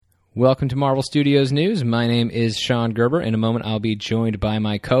Welcome to Marvel Studios News. My name is Sean Gerber. In a moment, I'll be joined by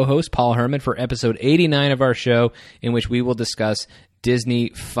my co-host, Paul Herman, for episode 89 of our show, in which we will discuss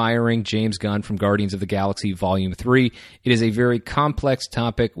Disney firing James Gunn from Guardians of the Galaxy Volume 3. It is a very complex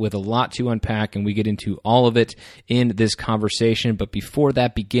topic with a lot to unpack, and we get into all of it in this conversation. But before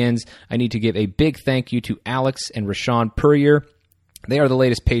that begins, I need to give a big thank you to Alex and Rashawn Puryear. They are the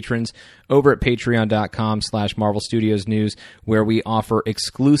latest patrons over at patreon.com/Marvel Studios News, where we offer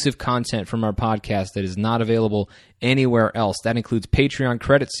exclusive content from our podcast that is not available anywhere else. That includes Patreon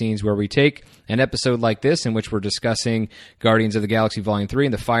credit scenes, where we take an episode like this in which we're discussing Guardians of the Galaxy Volume 3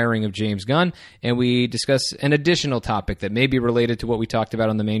 and the firing of James Gunn, and we discuss an additional topic that may be related to what we talked about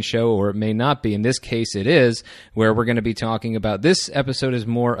on the main show, or it may not be. In this case, it is, where we're going to be talking about, this episode is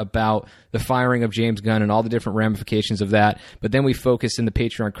more about the firing of James Gunn and all the different ramifications of that, but then we focus in the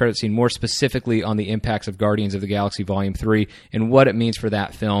Patreon credit scene more specifically on the impacts of Guardians of the Galaxy Volume 3 and what it means for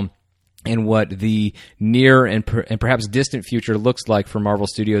that film, and what the near and perhaps distant future looks like for Marvel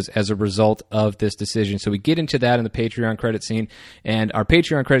Studios as a result of this decision. So we get into that in the Patreon credit scene, and our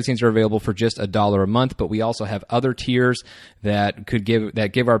Patreon credit scenes are available for just $1 a month, but we also have other tiers that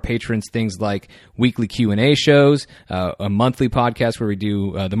give our patrons things like weekly Q&A shows, a monthly podcast where we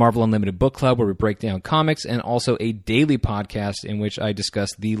do the Marvel Unlimited Book Club, where we break down comics, and also a daily podcast in which I discuss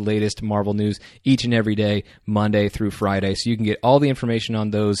the latest Marvel news each and every day, Monday through Friday. So you can get all the information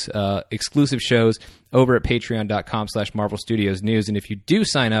on those exclusive shows over at patreon.com/Marvel Studios News. And if you do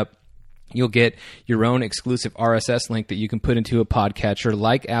sign up, you'll get your own exclusive RSS link that you can put into a podcatcher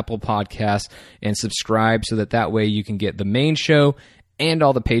like Apple Podcasts and subscribe, so that way you can get the main show and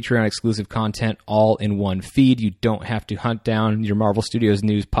all the Patreon exclusive content all in one feed. You don't have to hunt down your Marvel Studios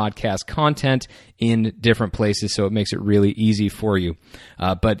News podcast content in different places, so it makes it really easy for you.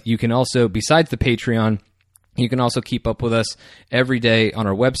 But you can also, besides the Patreon, you can also keep up with us every day on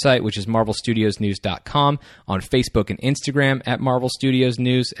our website, which is marvelstudiosnews.com, on Facebook and Instagram at Marvel Studios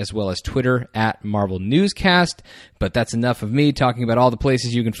News, as well as Twitter at Marvel Newscast. But that's enough of me talking about all the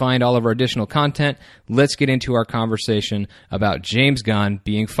places you can find all of our additional content. Let's get into our conversation about James Gunn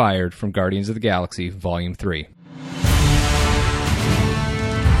being fired from Guardians of the Galaxy Volume 3.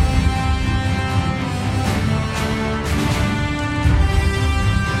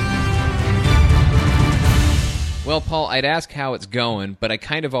 Well, Paul, I'd ask how it's going, but I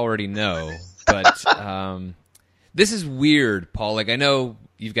kind of already know. But this is weird, Paul. Like, I know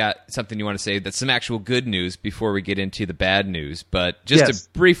you've got something you want to say that's some actual good news before we get into the bad news. But just to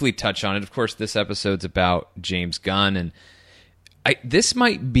briefly touch on it, of course, this episode's about James Gunn. And this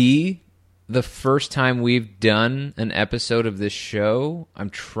might be the first time we've done an episode of this show. I'm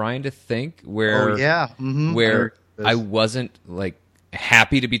trying to think where I wasn't like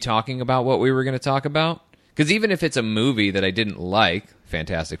happy to be talking about what we were going to talk about. Because even if it's a movie that I didn't like,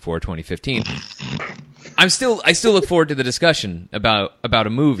 Fantastic Four 2015, I still look forward to the discussion about a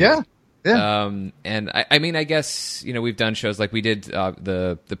movie. Yeah. And I mean, I guess, we've done shows like we did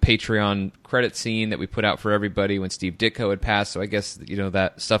the Patreon credit scene that we put out for everybody when Steve Ditko had passed. So I guess,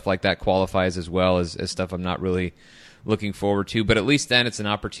 that stuff like that qualifies as well as stuff I'm not really looking forward to. But at least then it's an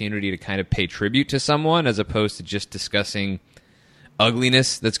opportunity to kind of pay tribute to someone as opposed to just discussing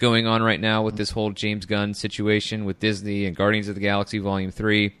ugliness that's going on right now with this whole James Gunn situation with Disney and Guardians of the Galaxy Volume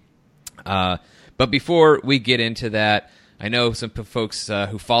 3. But before we get into that, I know some folks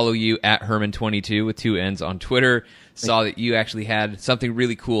who follow you at Herman22 with 2 N's on Twitter saw that you actually had something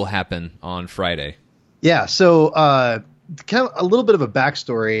really cool happen on Friday. Yeah, so kind of a little bit of a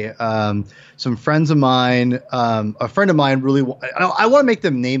backstory. Some friends of mine, a friend of mine really, I want to make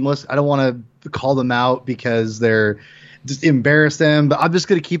them nameless. I don't want to call them out because they're just embarrass them, but I'm just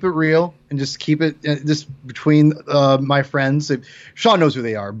going to keep it real and just keep it just between my friends. Sean knows who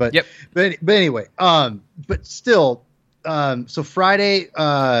they are, but anyway, but still, so Friday,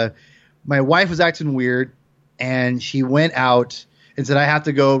 my wife was acting weird, and she went out and said, "I have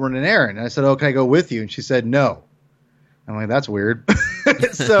to go run an errand." And I said, "Oh, can I go with you?" And she said, "No." I'm like, "That's weird."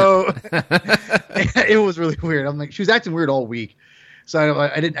 So it was really weird. I'm like, she was acting weird all week, so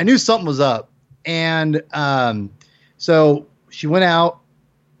I knew something was up, and so she went out,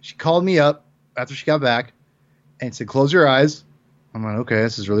 she called me up after she got back and said, "Close your eyes." I'm like, okay,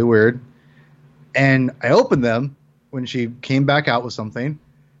 this is really weird. And I opened them when she came back out with something,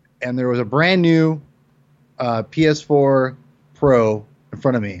 and there was a brand new PS4 Pro in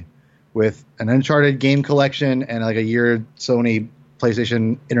front of me with an Uncharted game collection and like a year Sony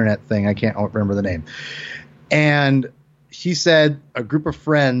PlayStation internet thing. I can't remember the name. And she said a group of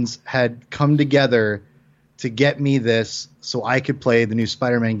friends had come together to get me this so I could play the new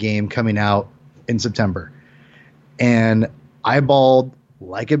Spider-Man game coming out in September. And I bawled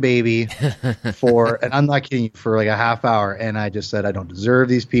like a baby and I'm not kidding you, for like a half hour. And I just said, I don't deserve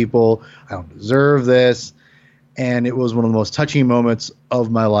these people. I don't deserve this. And it was one of the most touching moments of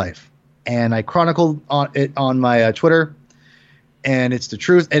my life. And I chronicled it on my Twitter, and it's the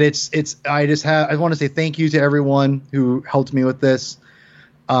truth. And I want to say thank you to everyone who helped me with this.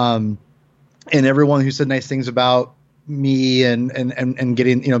 And everyone who said nice things about me and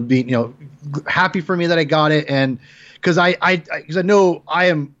getting, being, happy for me that I got it. And because I know I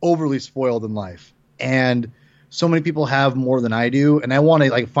am overly spoiled in life, and so many people have more than I do, and I want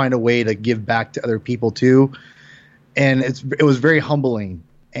to find a way to give back to other people too. And it was very humbling,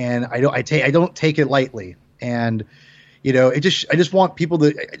 and I don't take it lightly. And I just want people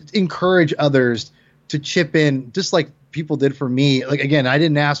to encourage others to chip in, just like people did for me. Like, again, I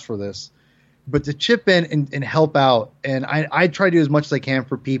didn't ask for this, but to chip in and help out. And I try to do as much as I can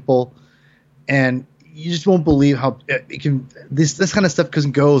for people, and you just won't believe how it can. This kind of stuff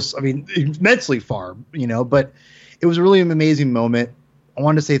can go, immensely far, But it was really an amazing moment. I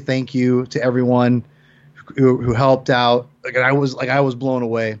wanted to say thank you to everyone who helped out. I was blown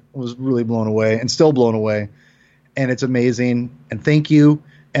away. I was really blown away, and still blown away. And it's amazing. And thank you.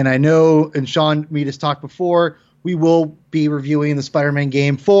 And I know, and Sean, we just talked before, we will be reviewing the Spider-Man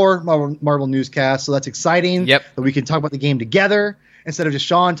game for Marvel Newscast. So that's exciting. Yep. That we can talk about the game together, instead of just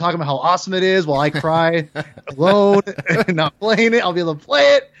Sean talking about how awesome it is while I cry alone and not playing it. I'll be able to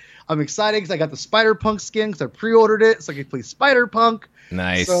play it. I'm excited because I got the Spider-Punk skin because I pre-ordered it so I can play Spider-Punk.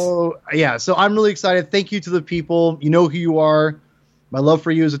 Nice. So, yeah. So I'm really excited. Thank you to the people. You know who you are. My love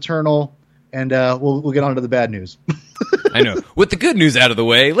for you is eternal. And we'll get on to the bad news. I know. With the good news out of the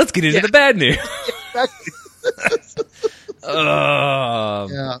way, let's get into the bad news. Yeah, exactly.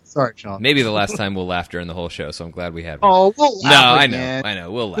 Yeah, sorry, Sean. Maybe the last time we'll laugh during the whole show, so I'm glad we have. Oh, we'll laugh. No, again. I know.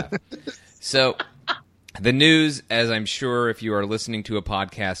 We'll laugh. So, the news, as I'm sure if you are listening to a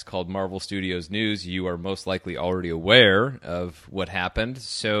podcast called Marvel Studios News, you are most likely already aware of what happened.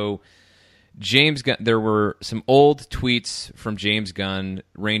 So, James Gunn, there were some old tweets from James Gunn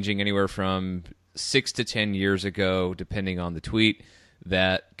ranging anywhere from 6 to 10 years ago, depending on the tweet,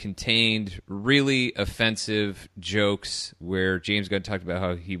 that contained really offensive jokes where James Gunn talked about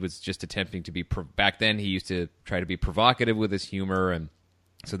how he was just attempting to be back then he used to try to be provocative with his humor, and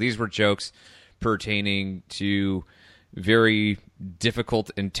so these were jokes pertaining to very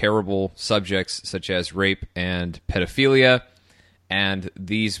difficult and terrible subjects such as rape and pedophilia. And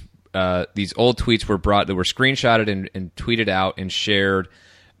these old tweets were screenshotted and tweeted out and shared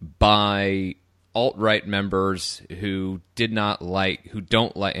by alt-right members who don't like,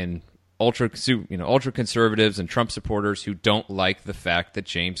 and ultra conservatives and Trump supporters who don't like the fact that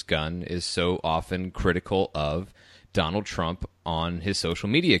James Gunn is so often critical of Donald Trump on his social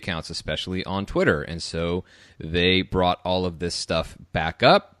media accounts, especially on Twitter. And so they brought all of this stuff back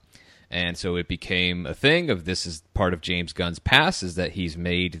up. And so it became a thing of, this is part of James Gunn's past, is that he's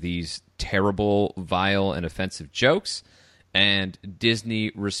made these terrible, vile, and offensive jokes. And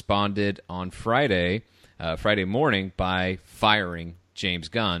Disney responded on Friday morning, by firing James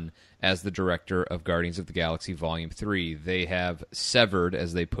Gunn as the director of Guardians of the Galaxy Volume 3. They have severed,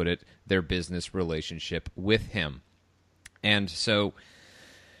 as they put it, their business relationship with him. And so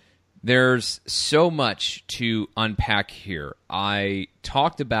there's so much to unpack here. I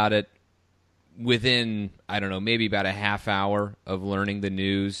talked about it within, I don't know, maybe about a half hour of learning the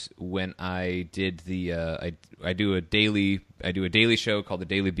news when I did the I do a daily show called the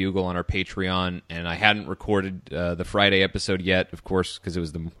Daily Bugle on our Patreon, and I hadn't recorded the Friday episode yet, of course, because it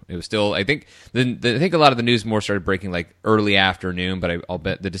was still, I think a lot of the news more started breaking like early afternoon, but I'll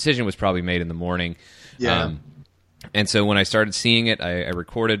bet the decision was probably made in the morning. Yeah. And so when I started seeing it, I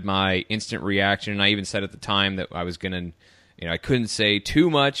recorded my instant reaction, and I even said at the time that I was going to, I couldn't say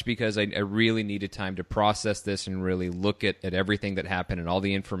too much because I really needed time to process this and really look at everything that happened and all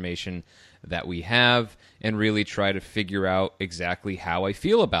the information that we have and really try to figure out exactly how I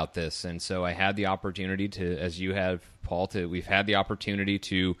feel about this. And so I had the opportunity to, as you have, Paul, we've had the opportunity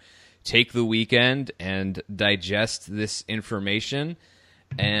to take the weekend and digest this information,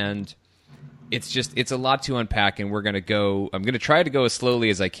 and it's a lot to unpack, and I'm going to try to go as slowly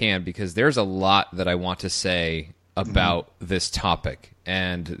as I can because there's a lot that I want to say about this topic,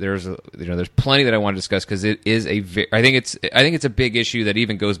 and there's plenty that I want to discuss because it is I think it's a big issue that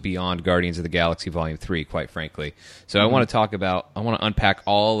even goes beyond Guardians of the Galaxy Volume 3, quite frankly. So I want to unpack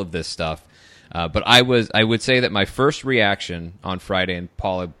all of this stuff. But I would say that my first reaction on Friday, and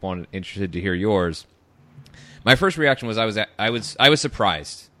Paul, I'm interested to hear yours. My first reaction was I was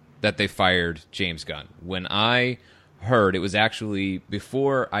surprised that they fired James Gunn. When I heard, it was actually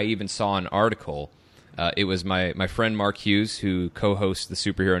before I even saw an article It was my friend Mark Hughes, who co-hosts the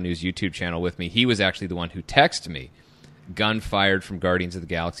Superhero News YouTube channel with me. He was actually the one who texted me, Gunn fired from Guardians of the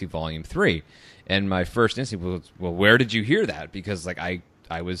Galaxy Volume 3. And my first instinct was, well, where did you hear that? Because like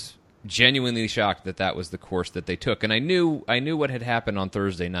I was genuinely shocked that was the course that they took. And I knew what had happened on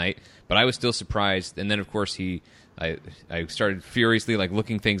Thursday night, but I was still surprised. And then, of course, I started furiously like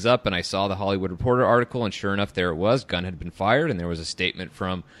looking things up, and I saw the Hollywood Reporter article, and sure enough, there it was. Gunn had been fired, and there was a statement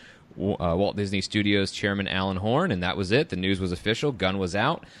from Walt Disney Studios chairman Alan Horn, and that was it. The news was official. Gunn was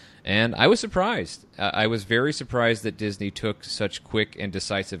out, and I was surprised. I was very surprised that Disney took such quick and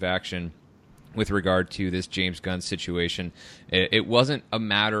decisive action with regard to this James Gunn situation. It wasn't a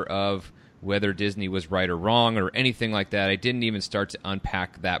matter of whether Disney was right or wrong or anything like that. I didn't even start to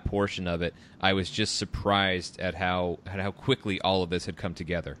unpack that portion of it. I was just surprised at how quickly all of this had come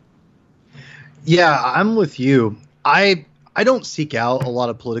together. Yeah, I'm with you. I don't seek out a lot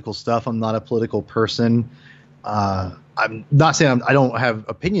of political stuff. I'm not a political person. I'm not saying I don't have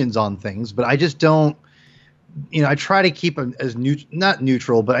opinions on things, but I just don't. I try to keep them as not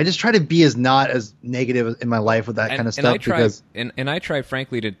neutral, but I just try to be as not as negative in my life with that kind of stuff. I try,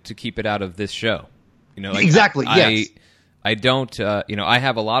 frankly, to keep it out of this show. Exactly. Yes. I don't. I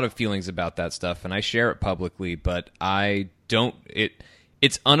have a lot of feelings about that stuff, and I share it publicly. But I don't.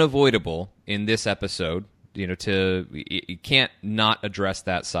 It's unavoidable in this episode. You can't not address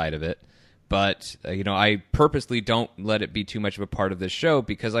that side of it. But, I purposely don't let it be too much of a part of this show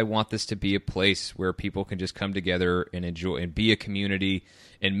because I want this to be a place where people can just come together and enjoy and be a community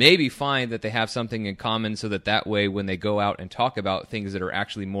and maybe find that they have something in common so that way when they go out and talk about things that are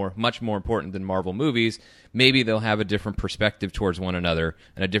actually much more important than Marvel movies, maybe they'll have a different perspective towards one another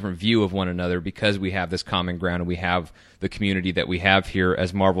and a different view of one another because we have this common ground and we have the community that we have here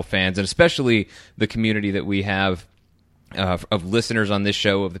as Marvel fans, and especially the community that we have of listeners on this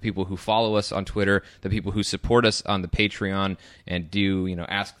show, of the people who follow us on Twitter, the people who support us on the Patreon and do,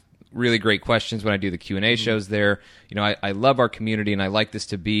 ask really great questions when I do the Q&A shows there. I love our community, and I like this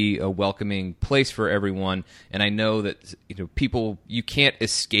to be a welcoming place for everyone. And I know that, people, you can't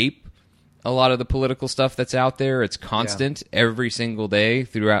escape a lot of the political stuff that's out there. It's constant every single day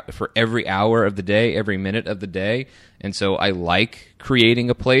for every hour of the day, every minute of the day. And so I like creating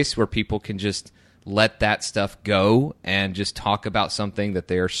a place where people can just let that stuff go and just talk about something that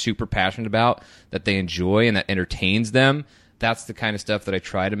they are super passionate about, that they enjoy, and that entertains them. That's the kind of stuff that I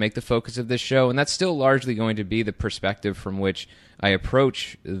try to make the focus of this show, and that's still largely going to be the perspective from which I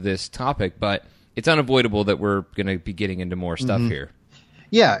approach this topic, but it's unavoidable that we're going to be getting into more stuff here.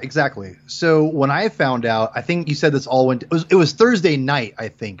 Yeah, exactly. So when I found out, I think you said this all it was Thursday night, I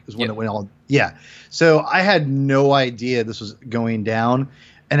think, is when it went all. Yeah. So I had no idea this was going down.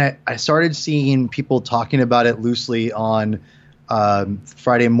 And I started seeing people talking about it loosely on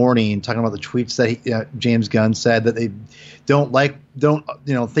Friday morning, talking about the tweets that James Gunn said that they don't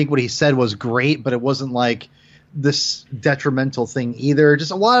think what he said was great, but it wasn't like this detrimental thing either.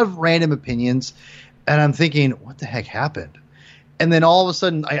 Just a lot of random opinions. And I'm thinking, what the heck happened? And then all of a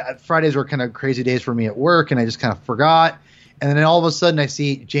sudden, Fridays were kind of crazy days for me at work, and I just kind of forgot. And then all of a sudden, I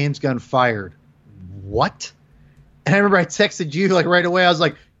see James Gunn fired. What? And I remember I texted you like right away. I was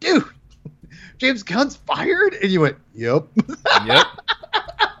like, dude, James Gunn's fired? And you went, yep. Yep.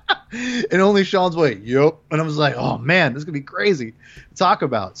 And only Sean's way, yep. And I was like, oh, man, this is going to be crazy to talk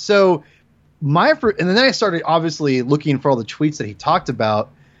about. So and then I started obviously looking for all the tweets that he talked about.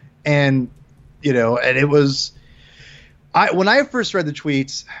 And, and it was when I first read the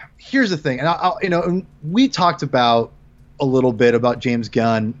tweets, here's the thing. And, we talked about a little bit about James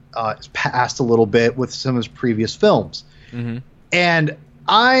Gunn past a little bit with some of his previous films. Mm-hmm. And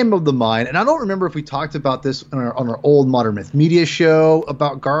I'm of the mind, and I don't remember if we talked about this on our old Modern Myth Media show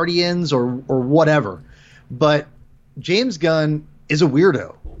about Guardians or whatever, but James Gunn is a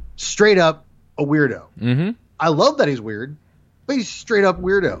weirdo. Straight up a weirdo. Mm-hmm. I love that he's weird, but he's straight up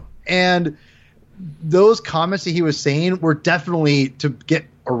weirdo. And those comments that he was saying were definitely to get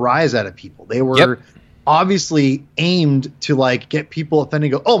a rise out of people. They were obviously aimed to like get people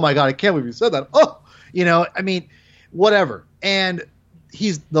offended and go, oh my God, I can't believe you said that. Oh, whatever. And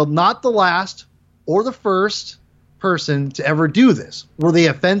he's not the last or the first person to ever do this. Were they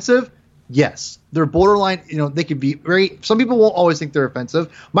offensive? Yes. They're borderline, they could be some people won't always think they're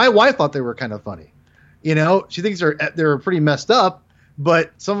offensive. My wife thought they were kind of funny. She thinks they're pretty messed up,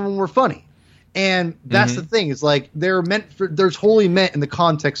 but some of them were funny. And that's the thing. It's like they're totally meant in the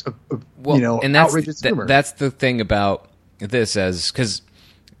context of and outrageous humor. That's the thing about this, because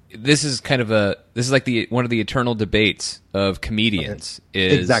this is kind of one of the eternal debates of comedians.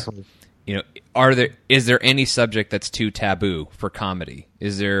 Is exactly. is there any subject that's too taboo for comedy?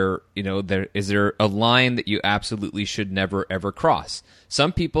 Is there a line that you absolutely should never ever cross?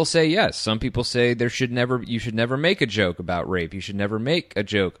 Some people say yes. Some people say you should never make a joke about rape. You should never make a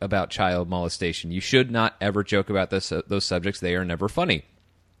joke about child molestation. You should not ever joke about those subjects. They are never funny.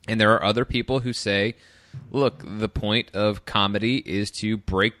 And there are other people who say, look, the point of comedy is to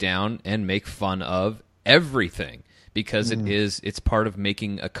break down and make fun of everything, because it's part of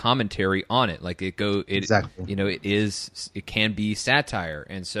making a commentary on it. Like Exactly. it can be satire.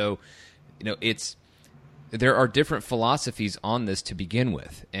 And so, there are different philosophies on this to begin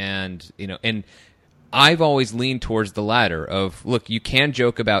with. And I've always leaned towards the latter of, look, you can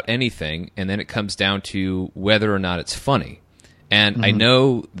joke about anything, and then it comes down to whether or not it's funny. And I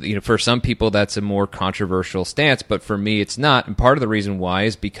know, for some people that's a more controversial stance, but for me it's not. And part of the reason why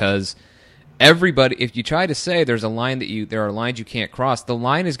is because everybody, if you try to say there are lines you can't cross, the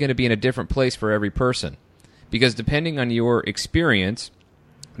line is going to be in a different place for every person. Because depending on your experience,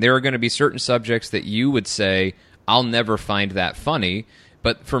 there are going to be certain subjects that you would say, I'll never find that funny.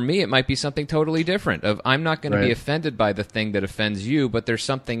 But for me, it might be something totally different. I'm not going to be offended by the thing that offends you, but there is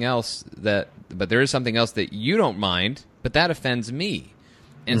something else that you don't mind, but that offends me.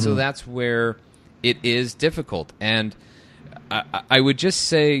 And so that's where it is difficult. And I would just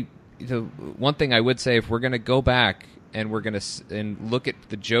say, one thing I would say, if we're going to go back and we're going to look at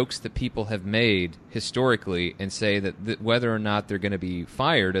the jokes that people have made historically and say that whether or not they're going to be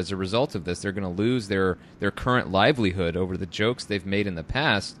fired as a result of this, they're going to lose their current livelihood over the jokes they've made in the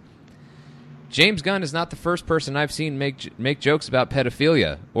past. James Gunn is not the first person I've seen make jokes about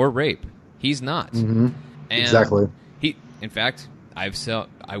pedophilia or rape. He's not. And exactly. In fact, I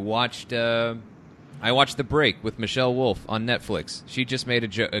watched The Break with Michelle Wolf on Netflix. She just made a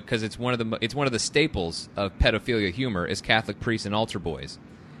joke because it's one of the staples of pedophilia humor is Catholic priests and altar boys,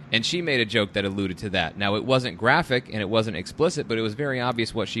 and she made a joke that alluded to that. Now, it wasn't graphic and it wasn't explicit, but it was very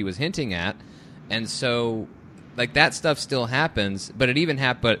obvious what she was hinting at, and so like that stuff still happens. But it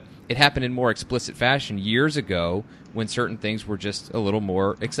happened in more explicit fashion years ago when certain things were just a little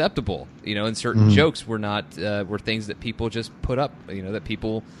more acceptable, and certain jokes were not were things that people just put up, that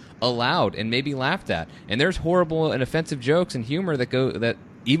people allowed and maybe laughed at. And there's horrible and offensive jokes and humor that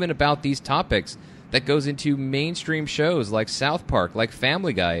even about these topics that goes into mainstream shows like South Park, like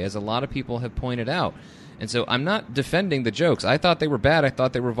Family Guy, as a lot of people have pointed out. And so I'm not defending the jokes. I thought they were bad. I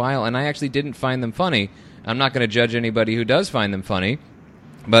thought they were vile, and I actually didn't find them funny. I'm not going to judge anybody who does find them funny,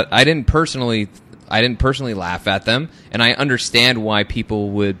 but I didn't personally laugh at them, and I understand why people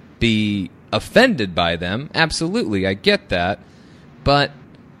would be offended by them. Absolutely, I get that. But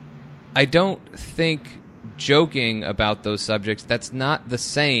I don't think joking about those subjects, that's not the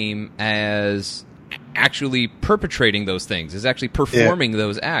same as actually perpetrating those things, is actually performing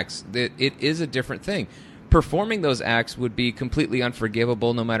those acts. It is a different thing. Performing those acts would be completely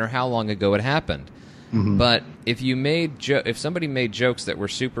unforgivable no matter how long ago it happened. But if somebody made jokes that were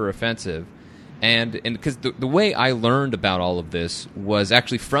super offensive, and because the way I learned about all of this was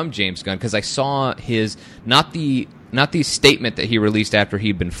actually from James Gunn, because I saw his not the statement that he released after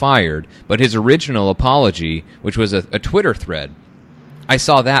he'd been fired, but his original apology, which was a Twitter thread. I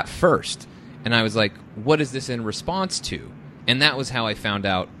saw that first, and I was like, what is this in response to? And that was how I found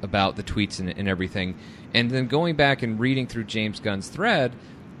out about the tweets and everything. And then going back and reading through James Gunn's thread,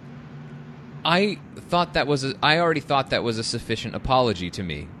 I already thought that was a sufficient apology to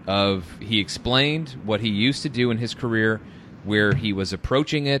me. He explained what he used to do in his career, where he was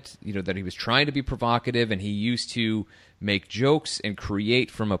approaching it, that he was trying to be provocative, and he used to make jokes and create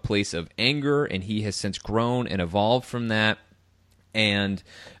from a place of anger, and he has since grown and evolved from that. And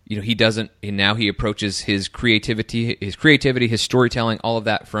he doesn't. And now he approaches his creativity, his storytelling, all of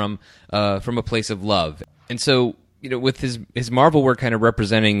that from a place of love. And so, with his Marvel work kind of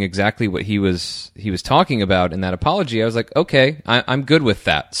representing exactly what he was talking about in that apology, I was like, okay, I'm good with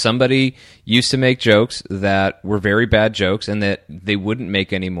that. Somebody used to make jokes that were very bad jokes and that they wouldn't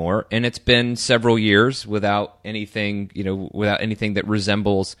make anymore, and it's been several years without anything that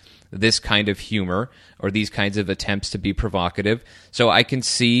resembles this kind of humor or these kinds of attempts to be provocative. So I can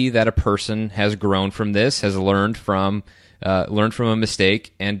see that a person has grown from this, has learned from a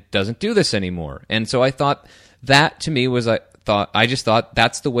mistake, and doesn't do this anymore. And so I thought that to me I just thought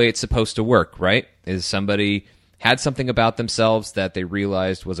that's the way it's supposed to work, right? Is somebody had something about themselves that they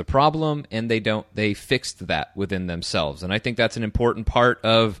realized was a problem, and they fixed that within themselves. And I think that's an important part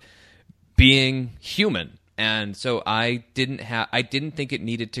of being human. And so I didn't think it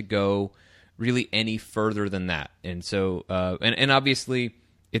needed to go really any further than that. And so and obviously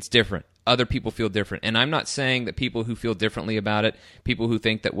it's different. other people feel different. And I'm not saying that people who feel differently about it, people who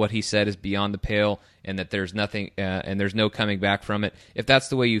think that what he said is beyond the pale and that there's nothing and there's no coming back from it, if that's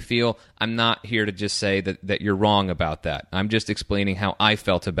the way you feel, I'm not here to just say that you're wrong about that. I'm just explaining how I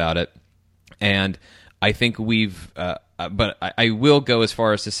felt about it. And I think but I will go as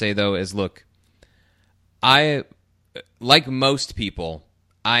far as to say, though, is look, like most people,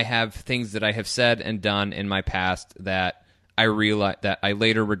 I have things that I have said and done in my past that I realized that I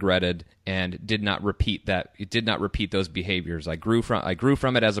later regretted and did not repeat that. It did not repeat those behaviors. I grew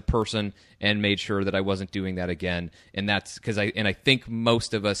from it as a person and made sure that I wasn't doing that again. And that's because I think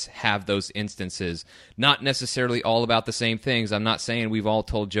most of us have those instances. Not necessarily all about the same things. I'm not saying we've all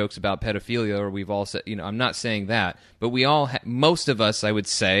told jokes about pedophilia or we've all said, I'm not saying that. But we all, most of us, I would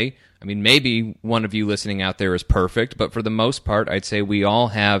say. I mean, maybe one of you listening out there is perfect, but for the most part, I'd say we've all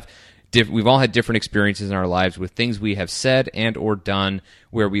had different experiences in our lives with things we have said and or done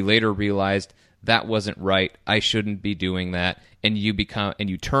where we later realized that wasn't right. I shouldn't be doing that. And you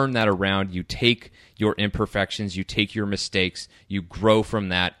turn that around. You take your imperfections, you take your mistakes, you grow from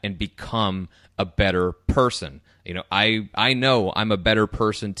that and become a better person. I know I'm a better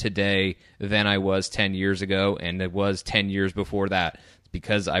person today than I was 10 years ago, and it was 10 years before that.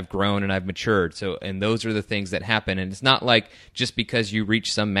 Because I've grown and I've matured. And those are the things that happen. And it's not like just because you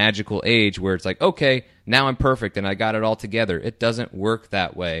reach some magical age where it's like, okay, now I'm perfect and I got it all together. It doesn't work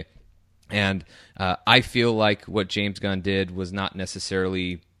that way. And I feel like what James Gunn did was not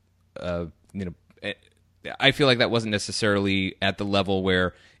necessarily, I feel like that wasn't necessarily at the level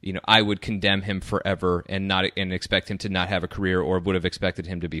where, I would condemn him forever and expect him to not have a career or would have expected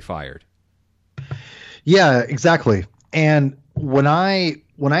him to be fired. Yeah, exactly. And when I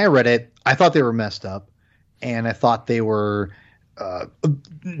read it, I thought they were messed up, and I thought they were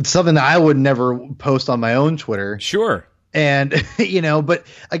something that I would never post on my own Twitter. Sure. And but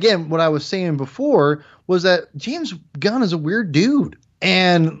again, what I was saying before was that James Gunn is a weird dude,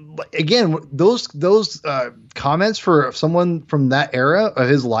 and again, those comments for someone from that era of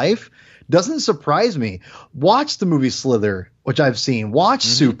his life doesn't surprise me. Watch the movie Slither, which I've seen. Watch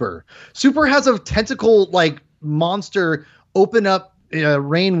Super. Super has a tentacle monster open up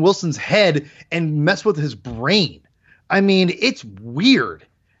Rainn Wilson's head and mess with his brain. I mean, it's weird.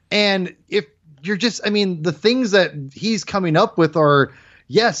 And if you're the things that he's coming up with are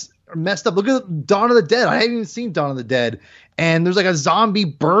messed up. Look at Dawn of the Dead. I haven't even seen Dawn of the Dead. And there's like a zombie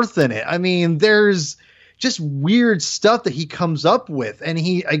birth in it. I mean, there's just weird stuff that he comes up with. And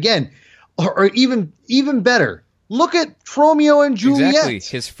he, again, or even better, look at Romeo and Juliet. Exactly.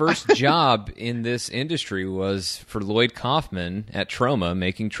 His first job in this industry was for Lloyd Kaufman at Troma,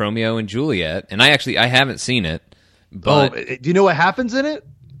 making Romeo and Juliet. And I haven't seen it. But do you know what happens in it?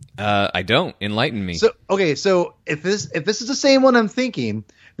 I don't. Enlighten me. So if this is the same one I'm thinking,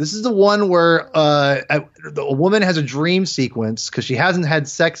 this is the one where a woman has a dream sequence because she hasn't had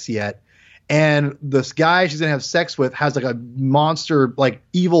sex yet. And this guy she's gonna have sex with has like a monster, like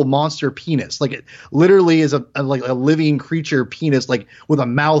evil monster penis. Like it literally is a living creature penis, like with a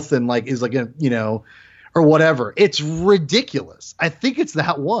mouth and like is like or whatever. It's ridiculous. I think it's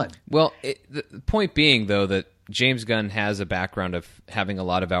that one. Well, the point being though that James Gunn has a background of having a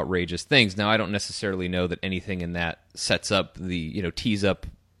lot of outrageous things. Now I don't necessarily know that anything in that sets up tease up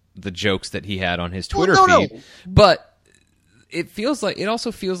the jokes that he had on his Twitter feed, no. But it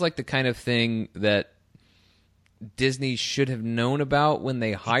also feels like the kind of thing that Disney should have known about when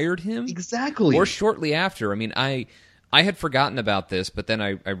they hired him. Exactly. Or shortly after. I mean, I had forgotten about this, but then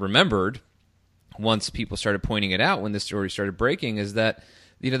I remembered once people started pointing it out when this story started breaking is that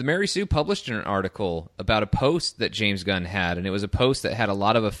the Mary Sue published an article about a post that James Gunn had, and it was a post that had a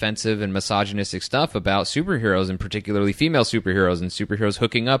lot of offensive and misogynistic stuff about superheroes, and particularly female superheroes and superheroes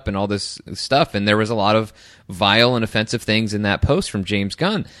hooking up and all this stuff. And there was a lot of vile and offensive things in that post from James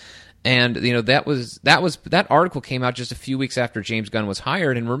Gunn. And that article came out just a few weeks after James Gunn was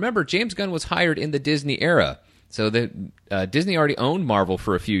hired. And remember, James Gunn was hired in the Disney era. So Disney already owned Marvel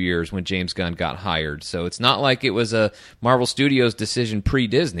for a few years when James Gunn got hired. So it's not like it was a Marvel Studios decision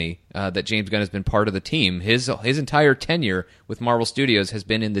pre-Disney that James Gunn has been part of the team. His entire tenure with Marvel Studios has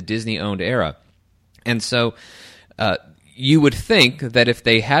been in the Disney-owned era. And so you would think that if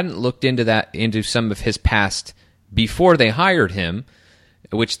they hadn't looked into some of his past before they hired him,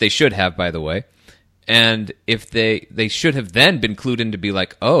 which they should have, by the way, and if they should have then been clued in to be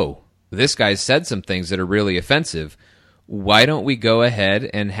like, oh, this guy said some things that are really offensive. Why don't we go ahead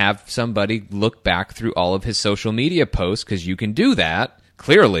and have somebody look back through all of his social media posts? Because you can do that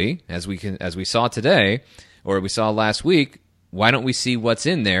clearly, as we saw today, or we saw last week. Why don't we see what's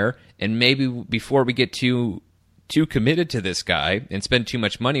in there? And maybe before we get too too committed to this guy and spend too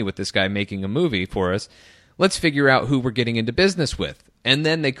much money with this guy making a movie for us. Let's figure out who we're getting into business with. And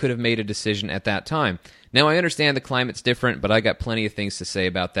then they could have made a decision at that time. Now, I understand the climate's different, but I got plenty of things to say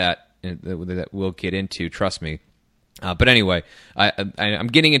about that we'll get into, trust me. But anyway, I'm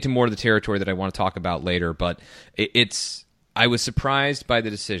getting into more of the territory that I want to talk about later, but I was surprised by the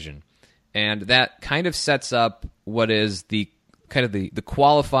decision. And that kind of sets up what is the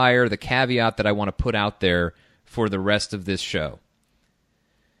qualifier, the caveat that I want to put out there for the rest of this show.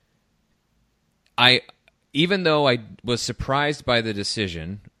 Even though I was surprised by the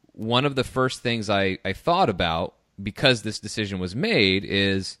decision, one of the first things I thought about, because this decision was made,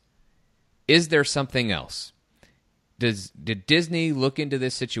 is there something else? Did Disney look into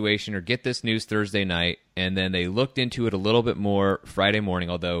this situation or get this news Thursday night, and then they looked into it a little bit more Friday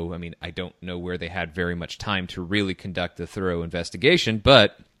morning, although, I mean, I don't know where they had very much time to really conduct a thorough investigation,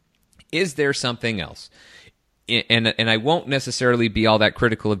 but is there something else? And I won't necessarily be all that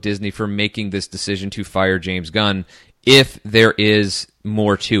critical of Disney for making this decision to fire James Gunn if there is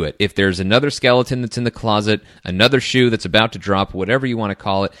more to it. If there's another skeleton that's in the closet, another shoe that's about to drop, whatever you want to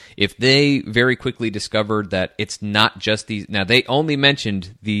call it, if they very quickly discovered that it's not just these... Now, they only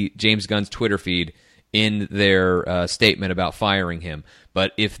mentioned the James Gunn's Twitter feed in their statement about firing him.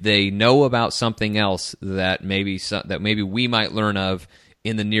 But if they know about something else that maybe we might learn of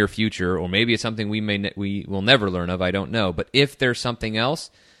in the near future, or maybe it's something we will never learn of, I don't know. But if there's something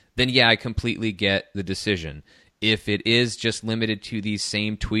else, then yeah, I completely get the decision. If it is just limited to these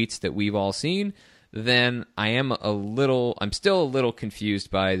same tweets that we've all seen, then I'm still a little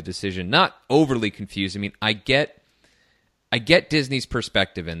confused by the decision. Not overly confused. I mean, I get Disney's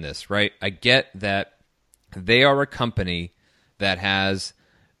perspective in this, right? I get that they are a company that has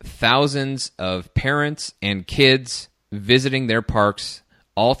thousands of parents and kids visiting their parks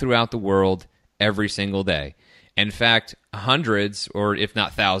all throughout the world every single day. In fact, hundreds, or if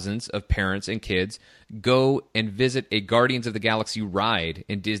not thousands, of parents and kids go and visit a Guardians of the Galaxy ride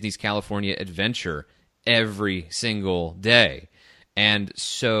in Disney's California Adventure every single day. And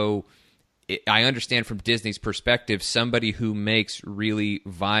so I understand from Disney's perspective, somebody who makes really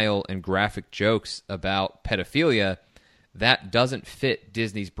vile and graphic jokes about pedophilia, that doesn't fit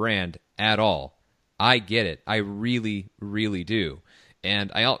Disney's brand at all. I get it. I really, really do.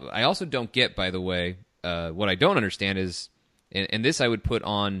 And I also don't get, by the way, what I don't understand is, and this I would put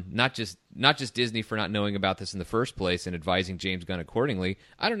on not just Disney for not knowing about this in the first place and advising James Gunn accordingly.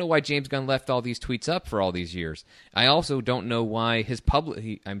 I don't know why James Gunn left all these tweets up for all these years. I also don't know why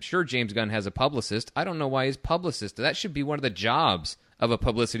I'm sure James Gunn has a publicist. I don't know why his publicist. That should be one of the jobs of a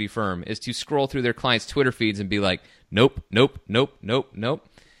publicity firm, is to scroll through their clients' Twitter feeds and be like, nope, nope, nope, nope, nope.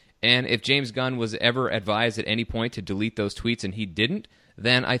 And if James Gunn was ever advised at any point to delete those tweets and he didn't,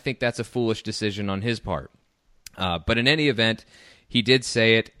 then I think that's a foolish decision on his part. But in any event, he did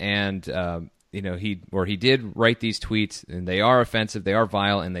say it, and he did write these tweets, and they are offensive, they are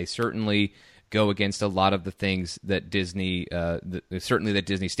vile, and they certainly go against a lot of the things that Disney, that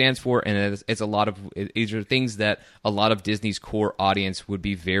Disney stands for, and these are things that a lot of Disney's core audience would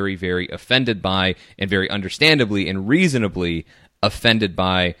be very, very offended by, and very understandably and reasonably offended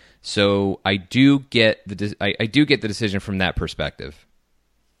by. So I do get the decision from that perspective.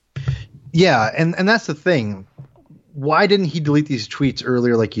 Yeah, and that's the thing. Why didn't he delete these tweets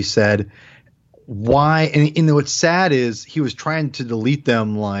earlier, like you said? Why? And what's sad is he was trying to delete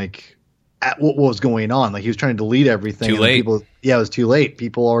them like at what was going on. Like he was trying to delete everything. Too late. It was too late.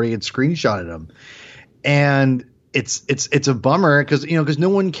 People already had screenshotted him, and it's a bummer because no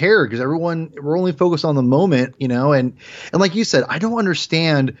one cared, because we're only focused on the moment, and like you said, I don't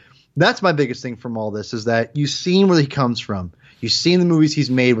understand. That's my biggest thing from all this, is that you've seen where he comes from. You've seen the movies he's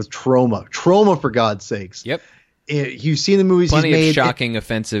made with trauma for God's sakes. Yep. You've seen the movies Plenty he's made. Plenty of shocking,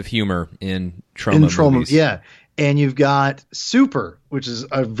 offensive humor in trauma movies. Yeah. And you've got Super, which is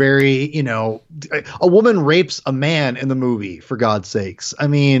a very, a woman rapes a man in the movie, for God's sakes. I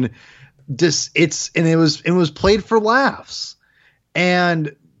mean, it was played for laughs.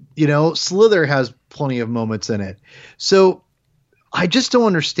 And, Slither has plenty of moments in it. So I just don't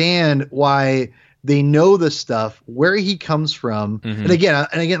understand why they know this stuff, where he comes from. Mm-hmm. And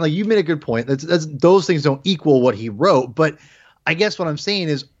again, like you made a good point. Those things don't equal what he wrote. But I guess what I'm saying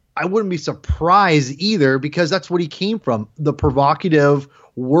is I wouldn't be surprised either, because that's what he came from, the provocative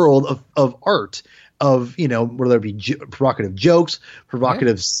world of art, of, whether it be provocative jokes,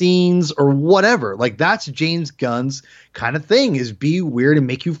 provocative scenes, or whatever. Like that's James Gunn's kind of thing, is be weird and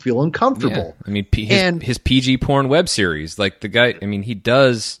make you feel uncomfortable. Yeah. I mean, his PG porn web series, like the guy, I mean, he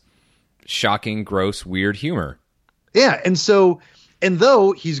does shocking, gross, weird humor. Yeah, and so And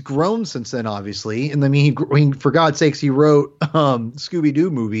though he's grown since then, obviously, and I mean, for God's sakes, he wrote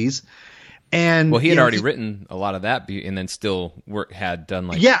Scooby-Doo movies. And well, he had already written a lot of that, and then still had done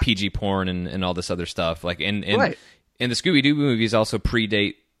like PG porn and all this other stuff. Like, and the Scooby-Doo movies also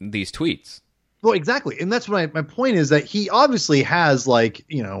predate these tweets. Well, exactly, and that's what my point is, that he obviously has, like,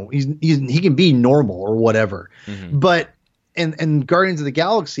 you know, he can be normal or whatever, but and Guardians of the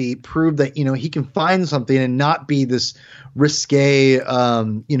Galaxy proved that, you know, he can find something and not be this risque,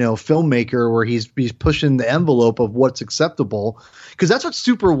 filmmaker where he's pushing the envelope of what's acceptable, because that's what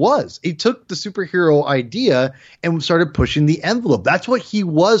Super was. He took the superhero idea and started pushing the envelope. That's what he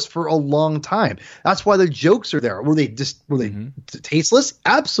was for a long time. That's why the jokes are there. Were they tasteless?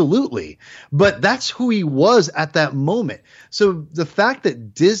 Absolutely. But that's who he was at that moment. So the fact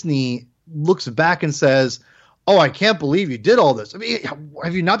that Disney looks back and says, "Oh, I can't believe you did all this." I mean,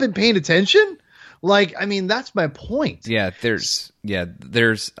 have you not been paying attention? Like, I mean, that's my point. I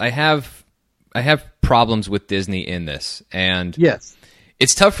have problems with Disney in this, and yes,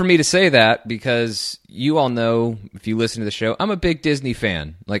 it's tough for me to say that because you all know, if you listen to the show, I'm a big Disney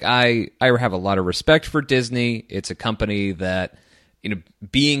fan. Like, I have a lot of respect for Disney. It's a company that, you know,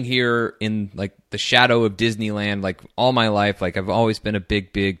 being here in like the shadow of Disneyland, like all my life, like I've always been a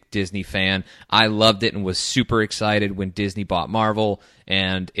big Disney fan. I loved it and was super excited when Disney bought Marvel,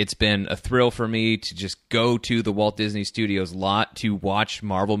 and it's been a thrill for me to just go to the Walt Disney Studios lot to watch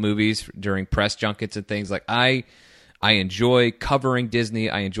Marvel movies during press junkets and things. Like, I enjoy covering Disney.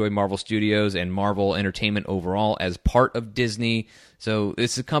 I enjoy Marvel Studios and Marvel Entertainment overall as part of Disney. So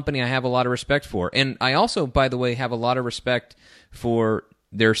it's a company I have a lot of respect for. And I also, by the way, have a lot of respect for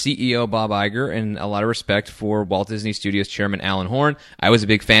their CEO, Bob Iger, and a lot of respect for Walt Disney Studios chairman Alan Horn. I was a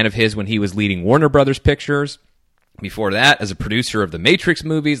big fan of his when he was leading Warner Brothers Pictures. Before that, as a producer of the Matrix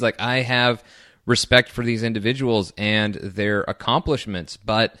movies, like, I have respect for these individuals and their accomplishments,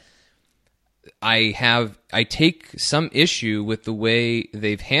 but I take some issue with the way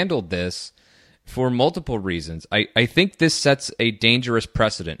they've handled this for multiple reasons. I think this sets a dangerous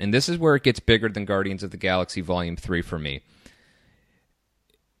precedent, and this is where it gets bigger than Guardians of the Galaxy Volume 3 for me.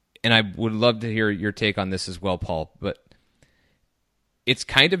 And I would love to hear your take on this as well, Paul, but it's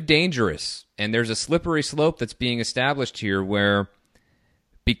kind of dangerous, and there's a slippery slope that's being established here where,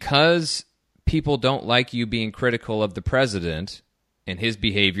 because people don't like you being critical of the president and his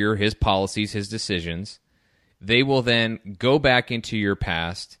behavior, his policies, his decisions, they will then go back into your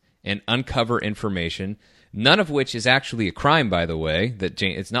past and uncover information, none of which is actually a crime, by the way.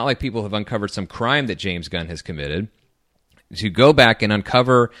 It's not like people have uncovered some crime that James Gunn has committed. To go back and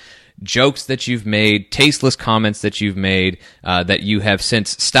uncover jokes that you've made, tasteless comments that you've made, that you have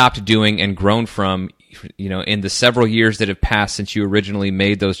since stopped doing and grown from, you know, in the several years that have passed since you originally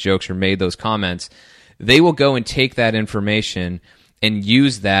made those jokes or made those comments, they will go and take that information and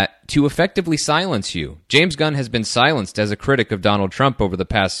use that to effectively silence you. James Gunn has been silenced as a critic of Donald Trump over the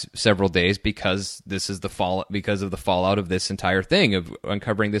past several days because of the fallout of this entire thing, of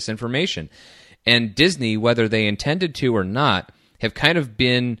uncovering this information. And Disney, whether they intended to or not, have kind of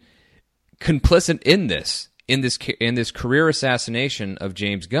been complicit in this career assassination of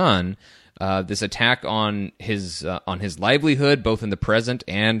James Gunn, this attack on his livelihood, both in the present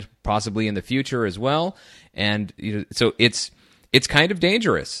and possibly in the future as well. And so it's kind of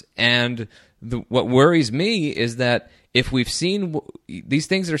dangerous. And what worries me is that if we've seen these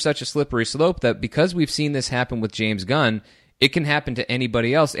things are such a slippery slope, that because we've seen this happen with James Gunn, it can happen to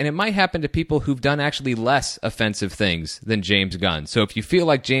anybody else, and it might happen to people who've done actually less offensive things than James Gunn. So if you feel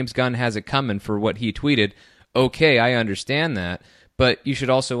like James Gunn has it coming for what he tweeted, okay, I understand that. But you should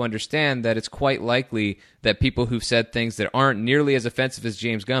also understand that it's quite likely that people who've said things that aren't nearly as offensive as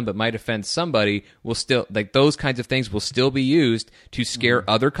James Gunn but might offend somebody will still, like, those kinds of things will still be used to scare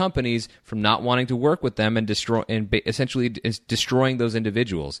other companies from not wanting to work with them and essentially destroying those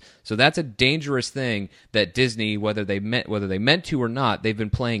individuals. So that's a dangerous thing that Disney, whether they meant to or not, they've been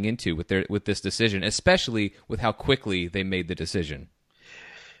playing into with this decision, especially with how quickly they made the decision.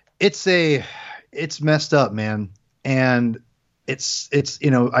 It's messed up, man. And it's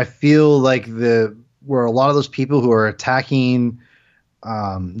I feel like where a lot of those people who are attacking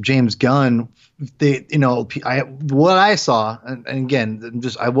James Gunn, what I saw, and again,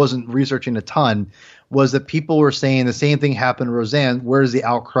 I wasn't researching a ton, was that people were saying the same thing happened to Roseanne. Where's the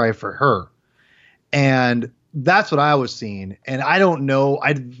outcry for her? And that's what I was seeing. And I don't know.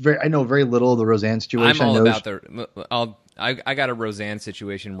 I know very little of the Roseanne situation. I'm all about I got a Roseanne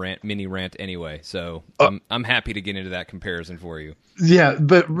situation mini rant anyway, so I'm happy to get into that comparison for you. Yeah,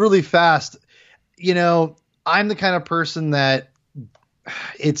 but really fast, I'm the kind of person that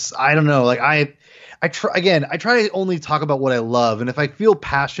I don't know, like I try to only talk about what I love. And if I feel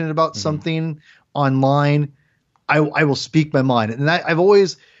passionate about something online, I will speak my mind. And I've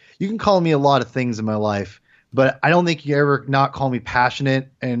always, you can call me a lot of things in my life, but I don't think you ever not call me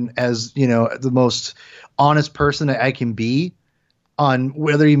passionate and as, the most honest person I can be on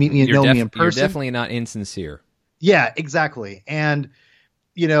whether you meet me and know me in person. You're definitely not insincere. Yeah, exactly. And,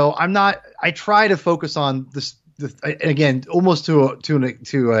 I try to focus on this again, almost to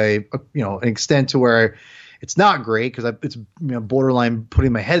an extent to where it's not great because it's borderline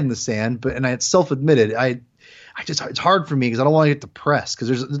putting my head in the sand. But it's self-admitted. It's hard for me because I don't want to get depressed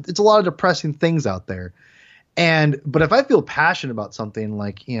because it's a lot of depressing things out there. But if I feel passionate about something,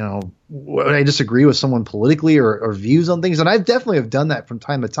 like, when I disagree with someone politically or views on things, and I definitely have done that from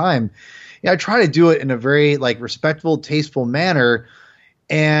time to time, I try to do it in a very respectful, tasteful manner.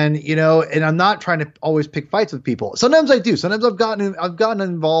 And, and I'm not trying to always pick fights with people. Sometimes I do. Sometimes I've gotten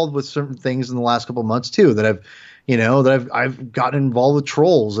involved with certain things in the last couple of months too, that I've gotten involved with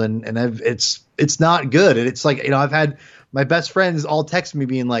trolls and it's not good. And it's I've had my best friends all text me